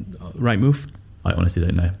on Rightmove? I honestly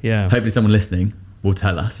don't know. Yeah. Hopefully, someone listening will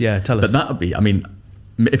tell us. Yeah, tell us. But that would be. I mean,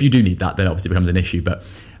 if you do need that, then obviously it becomes an issue. But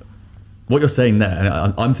what you're saying there,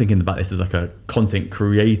 and I'm thinking about this as like a content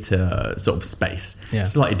creator sort of space,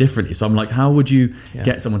 slightly differently. So I'm like, how would you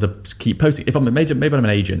get someone to keep posting? If I'm a major, maybe I'm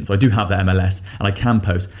an agent, so I do have the MLS and I can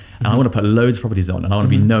post, and I want to put loads of properties on, and I want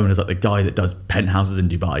to be known as like the guy that does penthouses in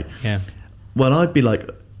Dubai. Yeah. Well, I'd be like,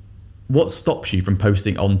 what stops you from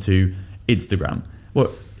posting onto Instagram?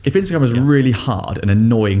 Well, if Instagram was really hard and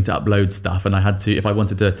annoying to upload stuff, and I had to, if I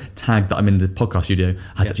wanted to tag that I'm in the podcast studio,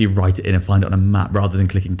 I had to actually write it in and find it on a map rather than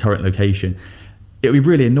clicking current location, it would be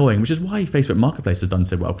really annoying, which is why Facebook Marketplace has done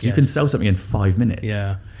so well, because you can sell something in 5 minutes.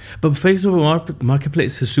 Yeah. But Facebook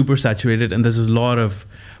Marketplace is super saturated and there's a lot of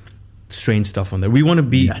strange stuff on there. We want to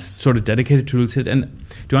be sort of dedicated to it. And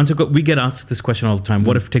to answer, we get asked this question all the time.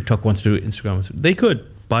 What if TikTok wants to do Instagram? They could,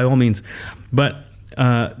 by all means. But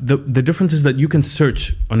the difference is that you can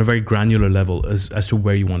search on a very granular level as to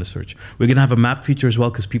where you want to search. We're going to have a map feature as well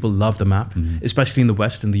because people love the map, especially in the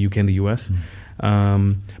West, in the UK and the US.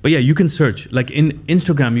 But yeah, you can search. Like in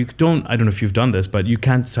Instagram, I don't know if you've done this, but you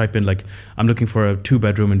can't type in like, I'm looking for a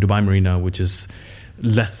 2-bedroom in Dubai Marina, which is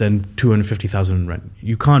less than 250,000 in rent.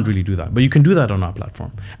 You can't really do that, but you can do that on our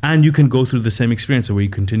platform. And you can go through the same experience where you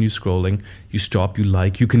continue scrolling, you stop, you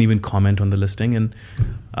can even comment on the listing and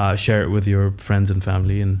share it with your friends and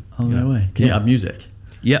family. And no way. Can you add music?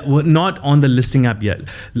 Yeah, well, not on the listing app yet.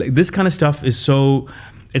 Like this kind of stuff is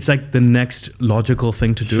it's like the next logical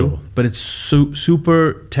thing to do, but it's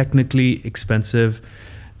super technically expensive.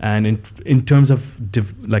 And in terms of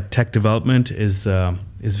tech development is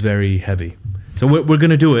very heavy. So we're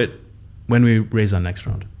going to do it when we raise our next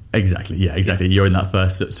round. Exactly. Yeah, exactly. You're in that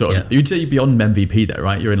first sort of, you'd say you'd be on MVP there,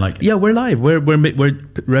 right? You're in like... Yeah, we're live. We're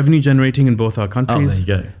revenue generating in both our countries.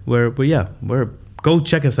 Oh, there you go. Go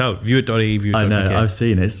check us out. View.ie, view.uk. I know, I've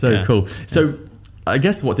seen it. It's so cool. So I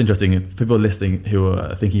guess what's interesting, if people listening who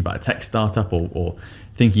are thinking about a tech startup or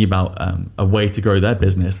thinking about a way to grow their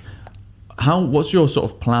business, what's your sort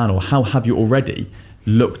of plan, or how have you already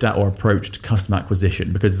looked at or approached customer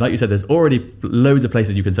acquisition? Because like you said, there's already loads of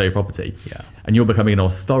places you can sell your property, and you're becoming an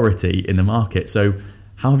authority in the market. So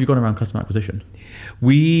how have you gone around customer acquisition?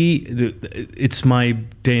 It's my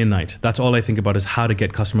day and night. That's all I think about, is how to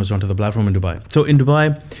get customers onto the platform in Dubai. So in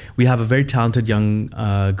Dubai, we have a very talented young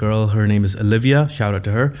girl. Her name is Olivia. Shout out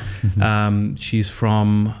to her. She's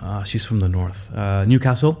from the north,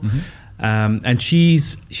 Newcastle. And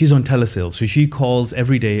she's on telesales. So she calls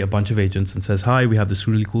every day a bunch of agents and says, hi, we have this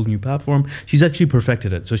really cool new platform. She's actually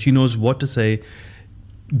perfected it. So she knows what to say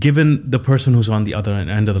given the person who's on the other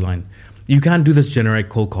end of the line. You can't do this generic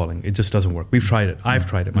cold calling. It just doesn't work. We've tried it. I've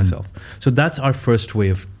tried it myself. So that's our first way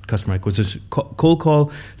of customer acquisition. Cold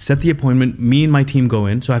call, set the appointment. Me and my team go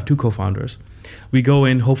in. So I have 2 co-founders. We go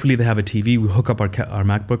in, hopefully they have a TV. We hook up our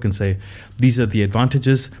MacBook and say, these are the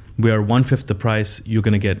advantages. We are 1/5 the price. You're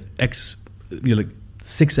going to get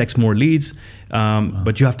 6x more leads,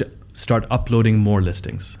 but you have to start uploading more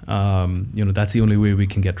listings. That's the only way we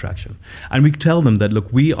can get traction. And we tell them that,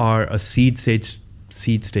 look, we are a seed stage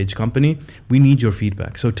company. We need your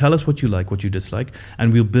feedback. So tell us what you like, what you dislike,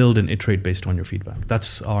 and we'll build and iterate based on your feedback.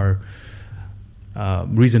 That's our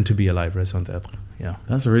reason to be alive, raison d'être. Yeah.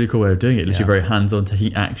 That's a really cool way of doing it. Literally very hands-on,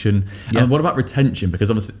 taking action. Yeah. And what about retention?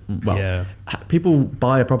 Because obviously, people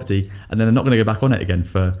buy a property and then they're not going to go back on it again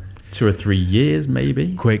for 2 or 3 years,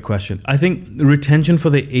 maybe. Great question. I think retention for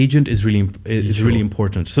the agent is really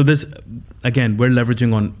important. So there's, again, we're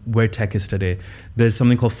leveraging on where tech is today. There's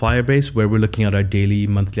something called Firebase, where we're looking at our daily,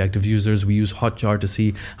 monthly active users. We use Hotjar to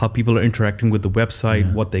see how people are interacting with the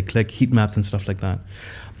website, what they click, heat maps and stuff like that.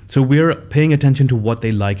 So we're paying attention to what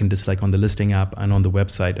they like and dislike on the listing app and on the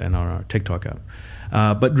website and on our TikTok app.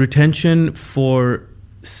 But retention for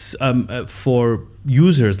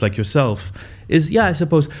users like yourself is, I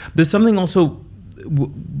suppose, there's something also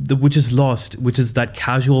which is lost, which is that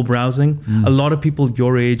casual browsing. A lot of people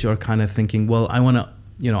your age are kind of thinking, well, I want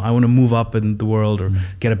to move up in the world or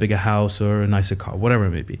get a bigger house or a nicer car, whatever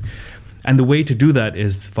it may be. And the way to do that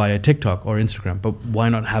is via TikTok or Instagram. But why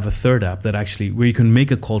not have a third app that actually, where you can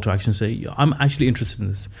make a call to action and say, I'm actually interested in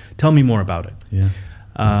this. Tell me more about it. Yeah.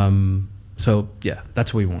 So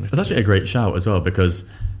that's what we wanted. It's actually a great shout as well, because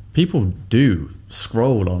people do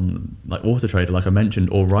scroll on like Auto Trader, like I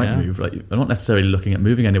mentioned, or Rightmove. Like, I'm not necessarily looking at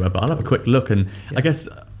moving anywhere, but I'll have a quick look. And I guess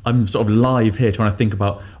I'm sort of live here trying to think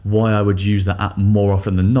about why I would use that app more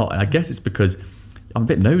often than not. And I guess it's because I'm a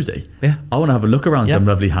bit nosy. Yeah. I want to have a look around some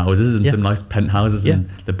lovely houses and some nice penthouses and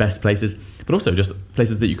the best places, but also just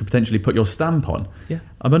places that you could potentially put your stamp on. Yeah.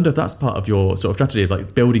 I wonder if that's part of your sort of strategy of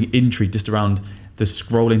like building intrigue just around the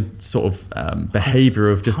scrolling sort of behavior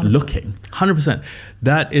of just 100%. looking. 100%.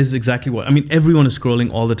 That is exactly what, I mean, everyone is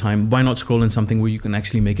scrolling all the time. Why not scroll in something where you can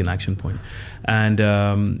actually make an action point? And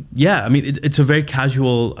I mean, it's a very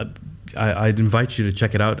casual, I'd invite you to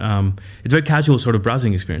check it out. It's a very casual sort of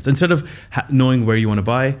browsing experience. Instead of knowing where you want to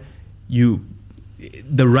buy,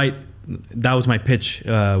 that was my pitch,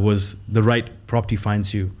 was the right property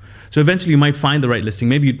finds you. So eventually you might find the right listing.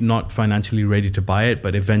 Maybe you're not financially ready to buy it,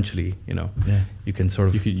 but eventually, you can sort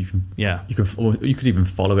of... You could even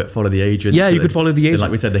follow the agent. Yeah, so you could follow the agent.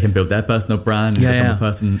 Like we said, they can build their personal brand and become a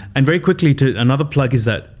person. And very quickly, another plug is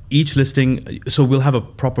that each listing, so we'll have a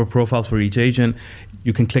proper profile for each agent.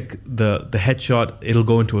 You can click the headshot, it'll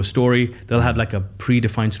go into a story. They'll have like a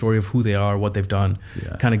predefined story of who they are, what they've done,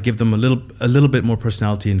 kind of give them a little bit more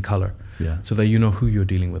personality and color, so that you know who you're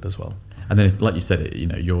dealing with as well. And then, like you said,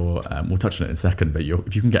 you're we'll touch on it in a second, but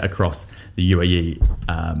if you can get across the UAE,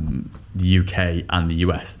 the UK, and the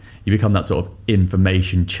US, you become that sort of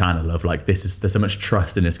information channel of like, there's so much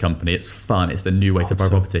trust in this company. It's fun. It's the new way to buy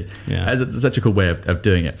property. Yeah. It's such a cool way of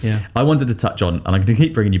doing it. Yeah. I wanted to touch on, and I'm going to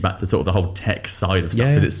keep bringing you back to sort of the whole tech side of stuff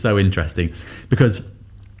because it's so interesting. Because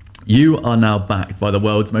you are now backed by the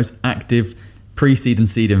world's most active pre-seed and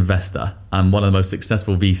seed investor and one of the most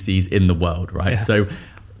successful VCs in the world, right? Yeah. So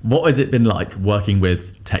what has it been like working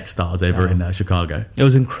with tech stars over in Chicago? It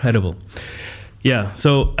was incredible. Yeah,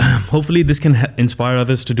 so hopefully this can inspire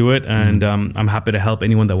others to do it, and I'm happy to help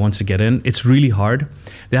anyone that wants to get in. It's really hard.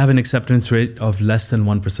 They have an acceptance rate of less than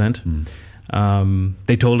 1%.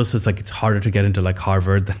 They told us it's harder to get into like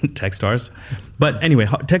Harvard than Techstars. But anyway,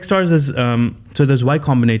 Techstars is, so there's Y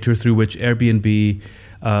Combinator through which Airbnb,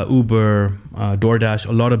 Uber, DoorDash,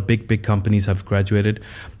 a lot of big companies have graduated.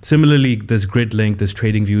 Similarly, there's GridLink, there's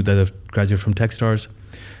TradingView that have graduated from Techstars.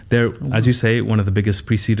 They're, as you say, one of the biggest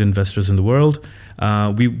pre-seed investors in the world.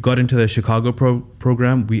 We got into the Chicago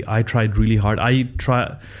program. I tried really hard.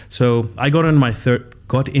 So I got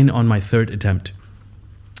in on my third attempt,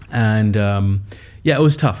 and it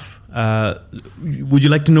was tough. Would you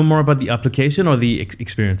like to know more about the application or the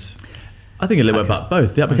experience? I think a little bit about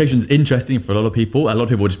both. The application is interesting for a lot of people. A lot of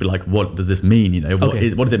people will just be like, what does this mean?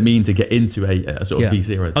 What does it mean to get into a sort of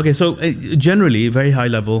VC? Okay, so generally, very high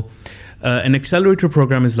level, an accelerator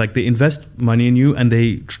program is like they invest money in you and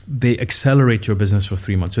they accelerate your business for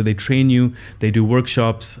 3 months. So they train you, they do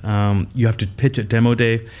workshops, you have to pitch a demo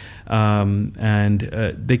day, and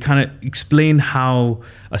they kind of explain how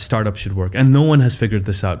a startup should work. And no one has figured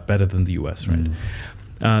this out better than the US,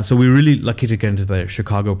 right? So we're really lucky to get into the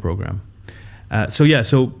Chicago program. So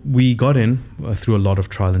we got in through a lot of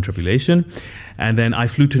trial and tribulation. And then I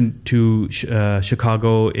flew to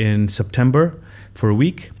Chicago in September for a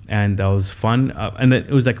week, and that was fun. And then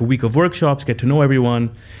it was like a week of workshops, get to know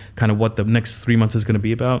everyone, kind of what the next 3 months is going to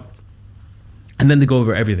be about. And then they go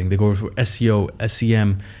over everything. They go over SEO,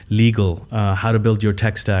 SEM, legal, how to build your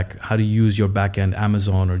tech stack, how to use your backend,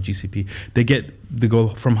 Amazon or GCP. They go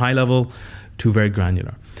from high level to very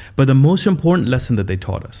granular. But the most important lesson that they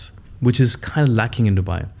taught us, which is kind of lacking in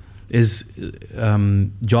Dubai, is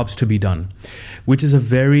jobs to be done, which is a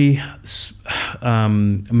very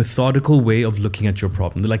methodical way of looking at your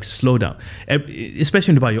problem. They're like, slow down.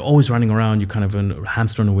 Especially in Dubai, you're always running around, you're kind of a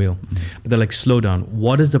hamster on a wheel. But they're like, slow down.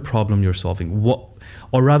 What is the problem you're solving?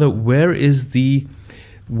 or rather, where is the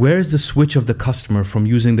switch of the customer from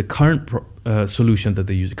using the current solution that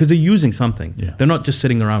they use, because they're using something. Yeah. They're not just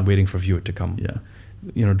sitting around waiting for View It to come,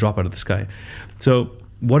 Yeah. Drop out of the sky. So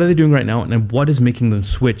what are they doing right now, and what is making them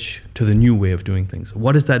switch to the new way of doing things?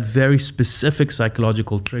 What is that very specific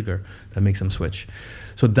psychological trigger that makes them switch?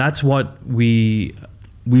 So that's what we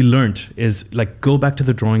learned, is like, go back to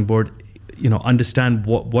the drawing board, understand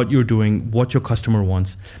what you're doing, what your customer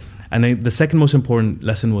wants. And then the second most important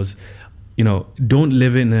lesson was, don't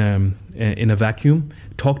live in a vacuum.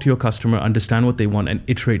 Talk to your customer, understand what they want, and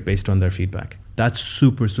iterate based on their feedback. That's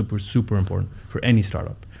super, super, super important for any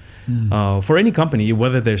startup. For any company,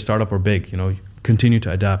 whether they're startup or big, continue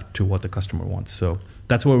to adapt to what the customer wants. So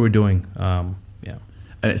that's what we're doing.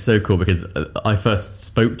 And it's so cool because I first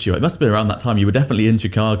spoke to you. It must have been around that time. You were definitely in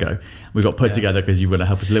Chicago. We got put together because you were going to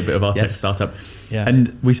help us a little bit of our tech startup. Yeah.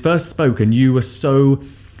 And we first spoke, and you were so...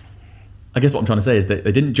 I guess what I'm trying to say is that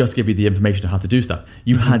they didn't just give you the information on how to do stuff.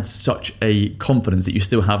 You had such a confidence that you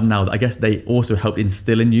still have now that I guess they also helped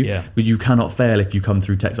instill in you. Yeah. But you cannot fail if you come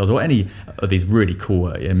through Techstars or any of these really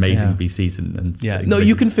cool, amazing VCs. No,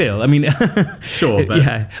 you can fail. I mean, sure.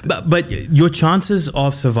 But, but your chances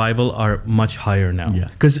of survival are much higher now.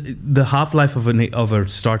 Because the half-life of a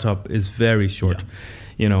startup is very short. Yeah.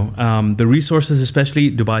 The resources,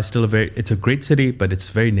 especially Dubai, is still it's a great city, but it's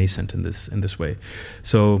very nascent in this way.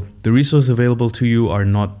 So the resources available to you are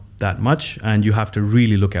not that much, and you have to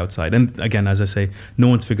really look outside. And again, as I say, no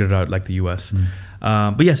one's figured it out like the US.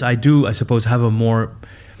 But yes, I suppose, have a more...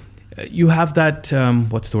 You have that,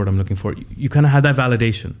 what's the word I'm looking for? You kind of have that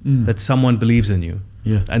validation that someone believes in you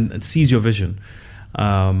and sees your vision.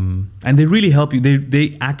 And they really help you.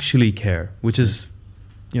 They actually care, which is...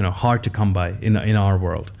 hard to come by in our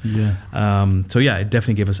world. So it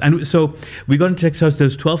definitely gave us. And so we got into Techstars.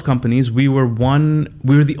 There's 12 companies. We were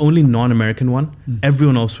the only non-American one.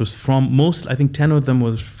 Everyone else was I think 10 of them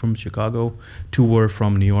was from Chicago, 2 were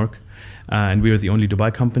from New York, and we were the only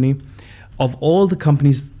Dubai company. Of all the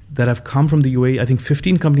companies that have come from the UAE, I think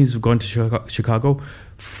 15 companies have gone to Chicago.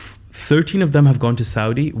 13 of them have gone to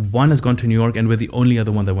Saudi. 1 has gone to New York, and we're the only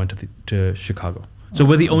other one that went to Chicago. So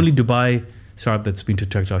we're the only Dubai startup that's been to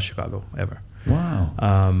Techstars Chicago ever. Wow.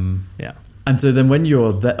 Yeah. And so then when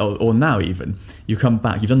you're there, or now even, you come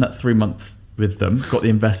back, you've done that 3 months with them, got the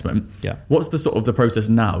investment. Yeah. What's the sort of the process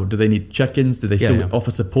now? Do they need check-ins? Do they still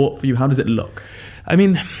offer support for you? How does it look? I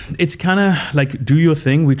mean, it's kind of like, do your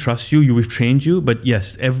thing. We trust you. We've trained you. But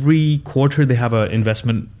yes, every quarter they have an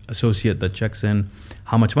investment associate that checks in.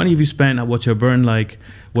 How much money have you spent? What's your burn like?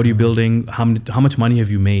 What are you building? How much money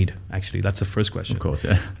have you made? Actually, that's the first question. Of course,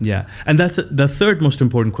 yeah. Yeah. And that's the third most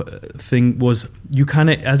important thing was, you kind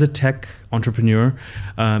of, as a tech entrepreneur,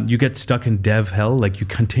 you get stuck in dev hell. Like, you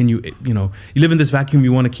continue, you live in this vacuum.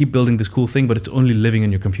 You want to keep building this cool thing, but it's only living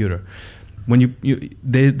in your computer. When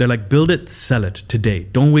they're like, build it, sell it today.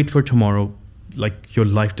 Don't wait for tomorrow. Like, your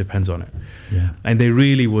life depends on it. Yeah. And they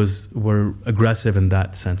really were aggressive in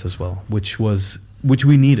that sense as well, which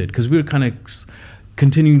we needed, because we were kind of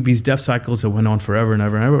continuing these dev cycles that went on forever and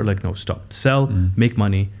ever and ever. We're like, no, stop, sell, make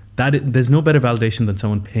money. There's no better validation than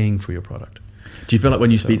someone paying for your product. Do you feel like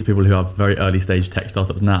when you speak to people who have very early stage tech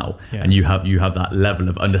startups now, and you have that level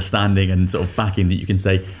of understanding and sort of backing, that you can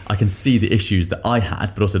say, I can see the issues that I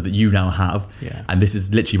had, but also that you now have, and this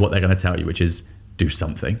is literally what they're going to tell you, which is do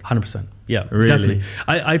something. 100%. Yeah, really? Definitely.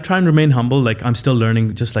 I try and remain humble. Like, I'm still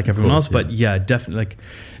learning just like everyone else, but definitely, like,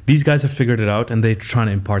 these guys have figured it out, and they're trying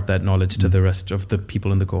to impart that knowledge to the rest of the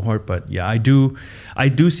people in the cohort. But I do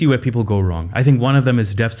see where people go wrong. I think one of them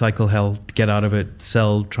is dev cycle hell. Get out of it,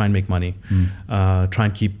 sell, try and make money, try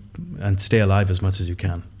and keep and stay alive as much as you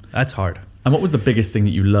can. That's hard. And what was the biggest thing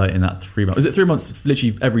that you learned in that 3 months? Was it 3 months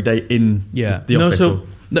literally every day in the office? So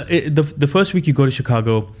the first week you go to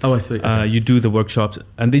Chicago. Oh, I see. Okay. You do the workshops,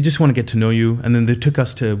 and they just want to get to know you. And then they took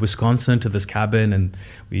us to Wisconsin to this cabin, and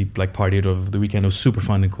we like partied over the weekend. It was super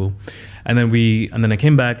fun and cool. And then I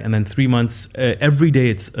came back, and then 3 months every day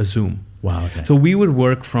it's a Zoom. Wow. Okay. So we would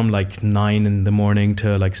work from like 9 in the morning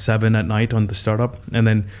to like 7 at night on the startup, and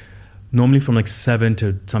then normally from like 7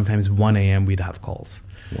 to sometimes 1 a.m. we'd have calls.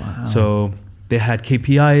 Wow. So they had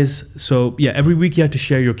KPIs. So every week you had to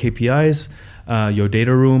share your KPIs, your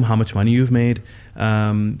data room, how much money you've made.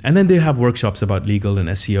 And then they have workshops about legal and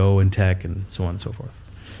SEO and tech and so on and so forth.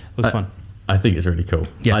 It was fun. I think it's really cool.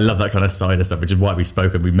 Yeah. I love that kind of side of stuff, which is why we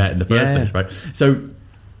spoke and we met in the first place, right? So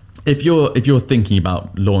if you're thinking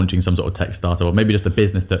about launching some sort of tech startup, or maybe just a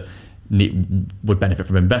business that would benefit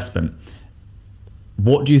from investment,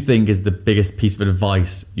 what do you think is the biggest piece of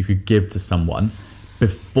advice you could give to someone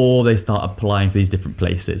before they start applying for these different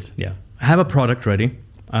places? Yeah. Have a product ready,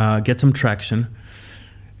 get some traction,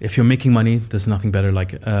 if you're making money, there's nothing better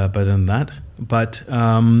better than that. But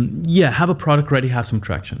have a product ready, have some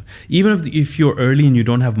traction. Even if you're early and you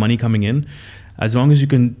don't have money coming in, as long as you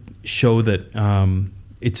can show that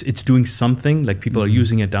it's doing something, like people are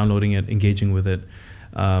using it, downloading it, engaging with it.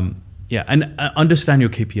 And understand your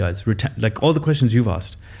KPIs, like all the questions you've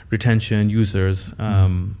asked, retention, users,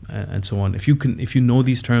 and so on. If you know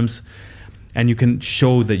these terms, and you can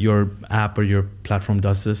show that your app or your platform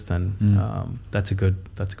does this, then that's a good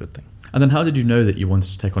thing. And then how did you know that you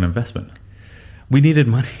wanted to take on investment? We needed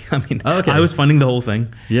money. I mean, I was funding the whole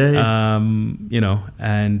thing.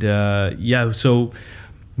 So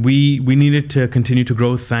we needed to continue to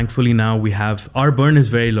grow. Thankfully, now we have, our burn is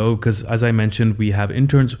very low because, as I mentioned, we have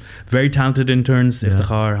interns, very talented interns,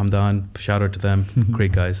 Iftikhar, Hamdan, shout out to them,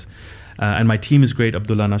 great guys. And my team is great,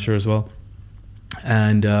 Abdullah, Nashar as well.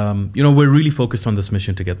 And, we're really focused on this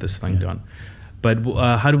mission to get this thing done. But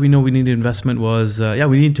how do we know we needed investment was,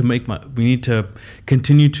 we need to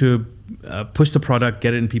continue to push the product,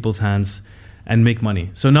 get it in people's hands, and make money.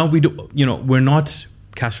 So now we're not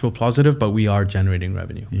cash flow positive, but we are generating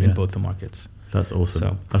revenue in both the markets. That's awesome.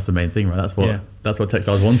 So, that's the main thing, right? That's what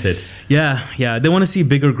Techstars wanted. Yeah. They want to see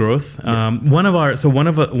bigger growth. One of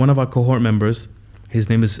our cohort members, his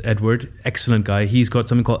name is Edward, excellent guy. He's got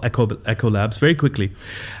something called Echo Labs. Very quickly,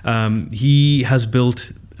 he has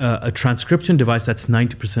built a transcription device that's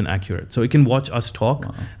 90% accurate, so it can watch us talk.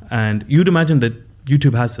 Wow. And you'd imagine that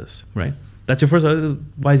YouTube has this, right? That's your first.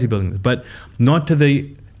 Why is he building this? But not to the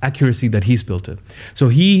accuracy that he's built it. So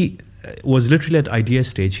he was literally at idea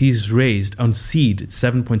stage. He's raised on seed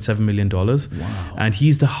 $7.7 million. Wow. And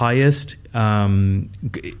he's the highest.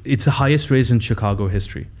 It's the highest raise in Chicago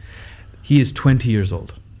history. He is 20 years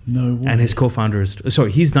old. No way. And his co-founder is,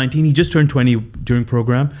 he's 19. He just turned 20 during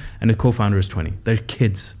program, and his co-founder is 20. They're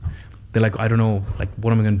kids. They're like, I don't know, like,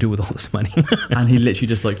 what am I going to do with all this money? And he literally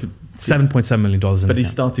just like $7.7 million. But he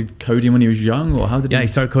started coding when he was young, or how did he? Yeah, he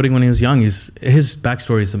started coding when he was young. His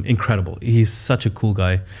backstory is incredible. He's such a cool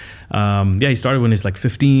guy. He started when he's like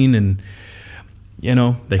 15, and they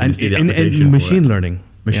can see the application in machine learning.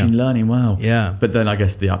 Machine learning, wow. Yeah. But then I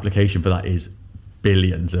guess the application for that is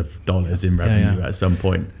billions of dollars in revenue at some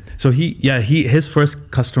point. So his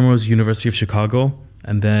first customer was University of Chicago,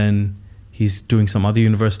 and then he's doing some other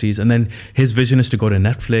universities, and then his vision is to go to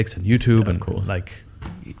Netflix and YouTube, and course.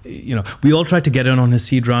 We all tried to get in on his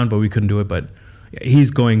seed round, but we couldn't do it. But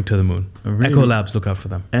he's going to the moon. Oh, really? Echo Labs, look out for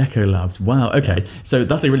them. Echo Labs, wow. Okay, so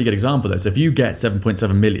that's a really good example though. So if you get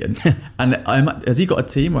 7.7 million, and has he got a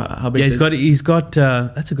team? How big? Yeah, he's got.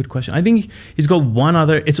 That's a good question. I think he's got one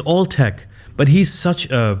other. It's all tech, but he's such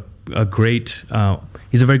a great.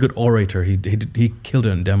 He's a very good orator. He killed it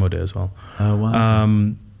in demo day as well. Oh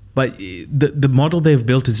wow. But the model they've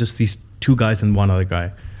built is just these two guys and one other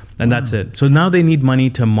guy. And that's it. So now they need money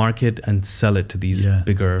to market and sell it to these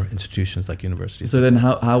bigger institutions like universities. So then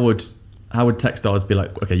how would Techstars be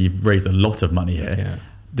like, okay, you've raised a lot of money here. Yeah.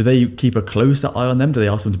 Do they keep a closer eye on them? Do they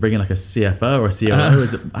ask them to bring in like a CFO or a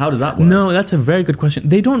COO? How does that work? No, that's a very good question.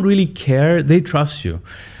 They don't really care. They trust you.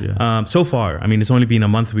 Yeah. So far, I mean, it's only been a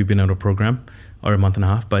month we've been out of program, or a month and a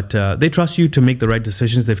half, but they trust you to make the right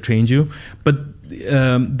decisions. They've trained you, but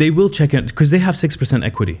they will check in because they have 6%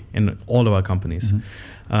 equity in all of our companies.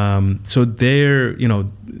 Mm-hmm. So they're,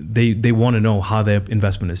 they want to know how their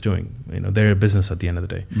investment is doing. They're a business at the end of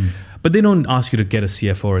the day, but they don't ask you to get a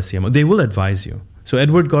CFO or a CMO. They will advise you. So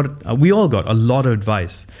Edward we all got a lot of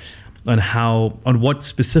advice on what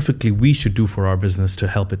specifically we should do for our business to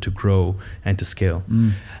help it to grow and to scale.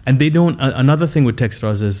 And they don't. Another thing with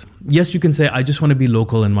Techstars is, yes, you can say I just want to be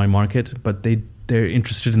local in my market, but they're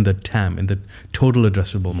interested in the TAM, in the total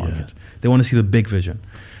addressable market. Yeah. They want to see the big vision.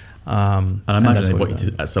 And I imagine they want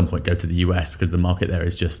you to at some point go to the US because the market there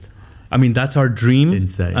is just. I mean, that's our dream.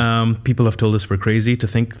 Insane. People have told us we're crazy to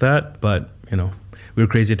think that, but we were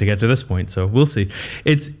crazy to get to this point. So we'll see.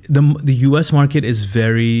 It's the US market is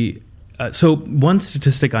very. So one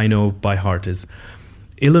statistic I know by heart is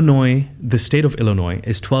Illinois, the state of Illinois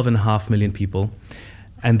is 12.5 million people,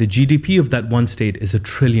 and the GDP of that one state is $1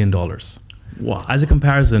 trillion. Wow. As a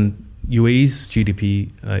comparison, UAE's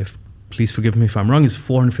GDP, please forgive me if I'm wrong, is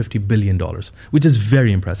 $450 billion, which is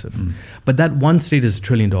very impressive. But that one state is $1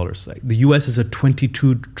 trillion. Like the US is a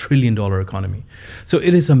 $22 trillion economy. So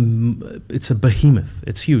it's a behemoth.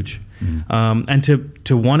 It's huge. And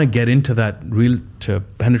to want to get into to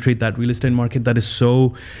penetrate that real estate market that is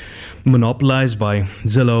so monopolized by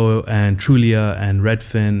Zillow and Trulia and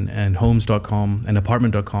Redfin and Homes.com and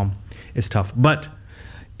Apartment.com is tough. But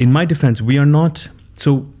in my defense, we are not.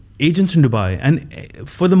 So agents in Dubai, and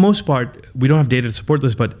for the most part, we don't have data to support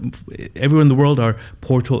this, but everyone in the world are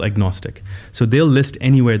portal agnostic. So they'll list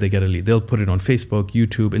anywhere they get a lead. They'll put it on Facebook,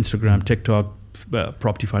 YouTube, Instagram, TikTok,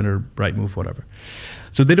 Property Finder, Rightmove, whatever.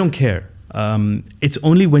 So they don't care. It's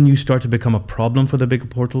only when you start to become a problem for the bigger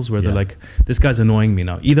portals where they're like, this guy's annoying me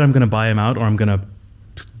now. Either I'm going to buy him out or I'm going to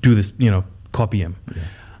do this, copy him.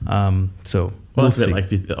 So well, that's a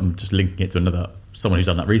bit like, I'm just linking it to someone who's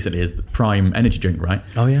done that recently, is the Prime energy drink, right?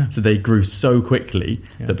 Oh yeah. So they grew so quickly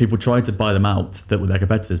that people tried to buy them out that were their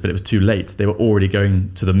competitors, but it was too late. They were already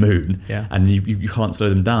going to the moon, and you can't slow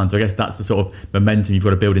them down. So I guess that's the sort of momentum you've got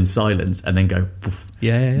to build in silence and then go, poof,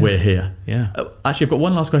 we're here. Yeah. Actually, I've got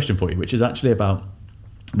one last question for you, which is actually about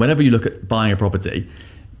whenever you look at buying a property,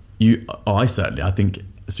 I think,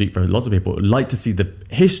 speak for lots of people, like to see the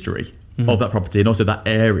history of that property and also that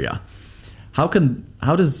area. How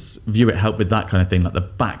does View It help with that kind of thing, like the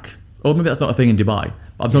back? Or maybe that's not a thing in Dubai.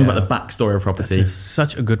 But I'm talking about the backstory of property. That's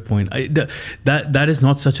such a good point. That is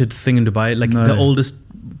not such a thing in Dubai. Like the oldest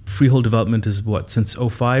freehold development is since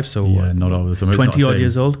 05? So not old. So 20 odd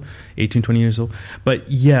years old, 18, 20 years old. But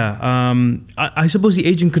I suppose the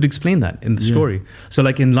agent could explain that in the story. So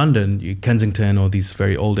like in London, Kensington, or these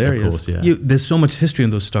very old areas, of course, there's so much history in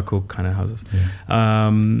those stucco kind of houses.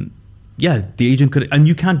 The agent could, and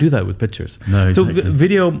you can't do that with pictures. No, exactly. So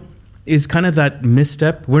video is kind of that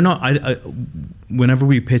misstep. We're not, whenever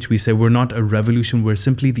we pitch, we say we're not a revolution, we're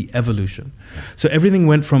simply the evolution. So everything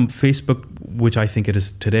went from Facebook, which I think it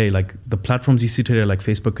is today, like the platforms you see today are like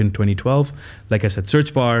Facebook in 2012. Like I said,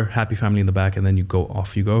 search bar, happy family in the back, and then you go.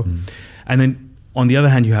 And then on the other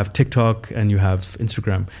hand, you have TikTok and you have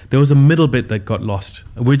Instagram. There was a middle bit that got lost.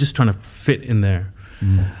 We're just trying to fit in there.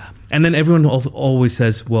 And then everyone also always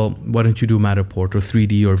says, well, why don't you do Matterport or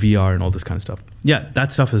 3D or VR and all this kind of stuff? Yeah,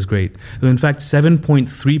 that stuff is great. In fact,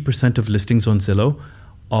 7.3% of listings on Zillow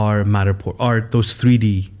are Matterport, are those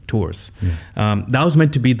 3D tours. That was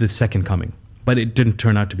meant to be the second coming, but it didn't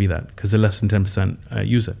turn out to be that because less than 10%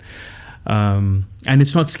 use it. And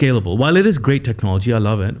it's not scalable. While it is great technology, I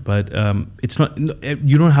love it, but it's not.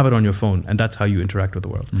 You don't have it on your phone, and that's how you interact with the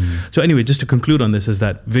world. So anyway, just to conclude on this, is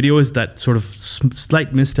that video is that sort of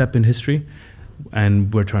slight misstep in history,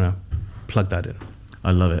 and we're trying to plug that in.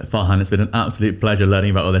 I love it. Farhan, it's been an absolute pleasure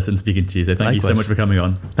learning about all this and speaking to you. So thank you so much for coming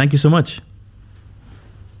on. Thank you so much.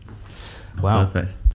 Wow. Perfect.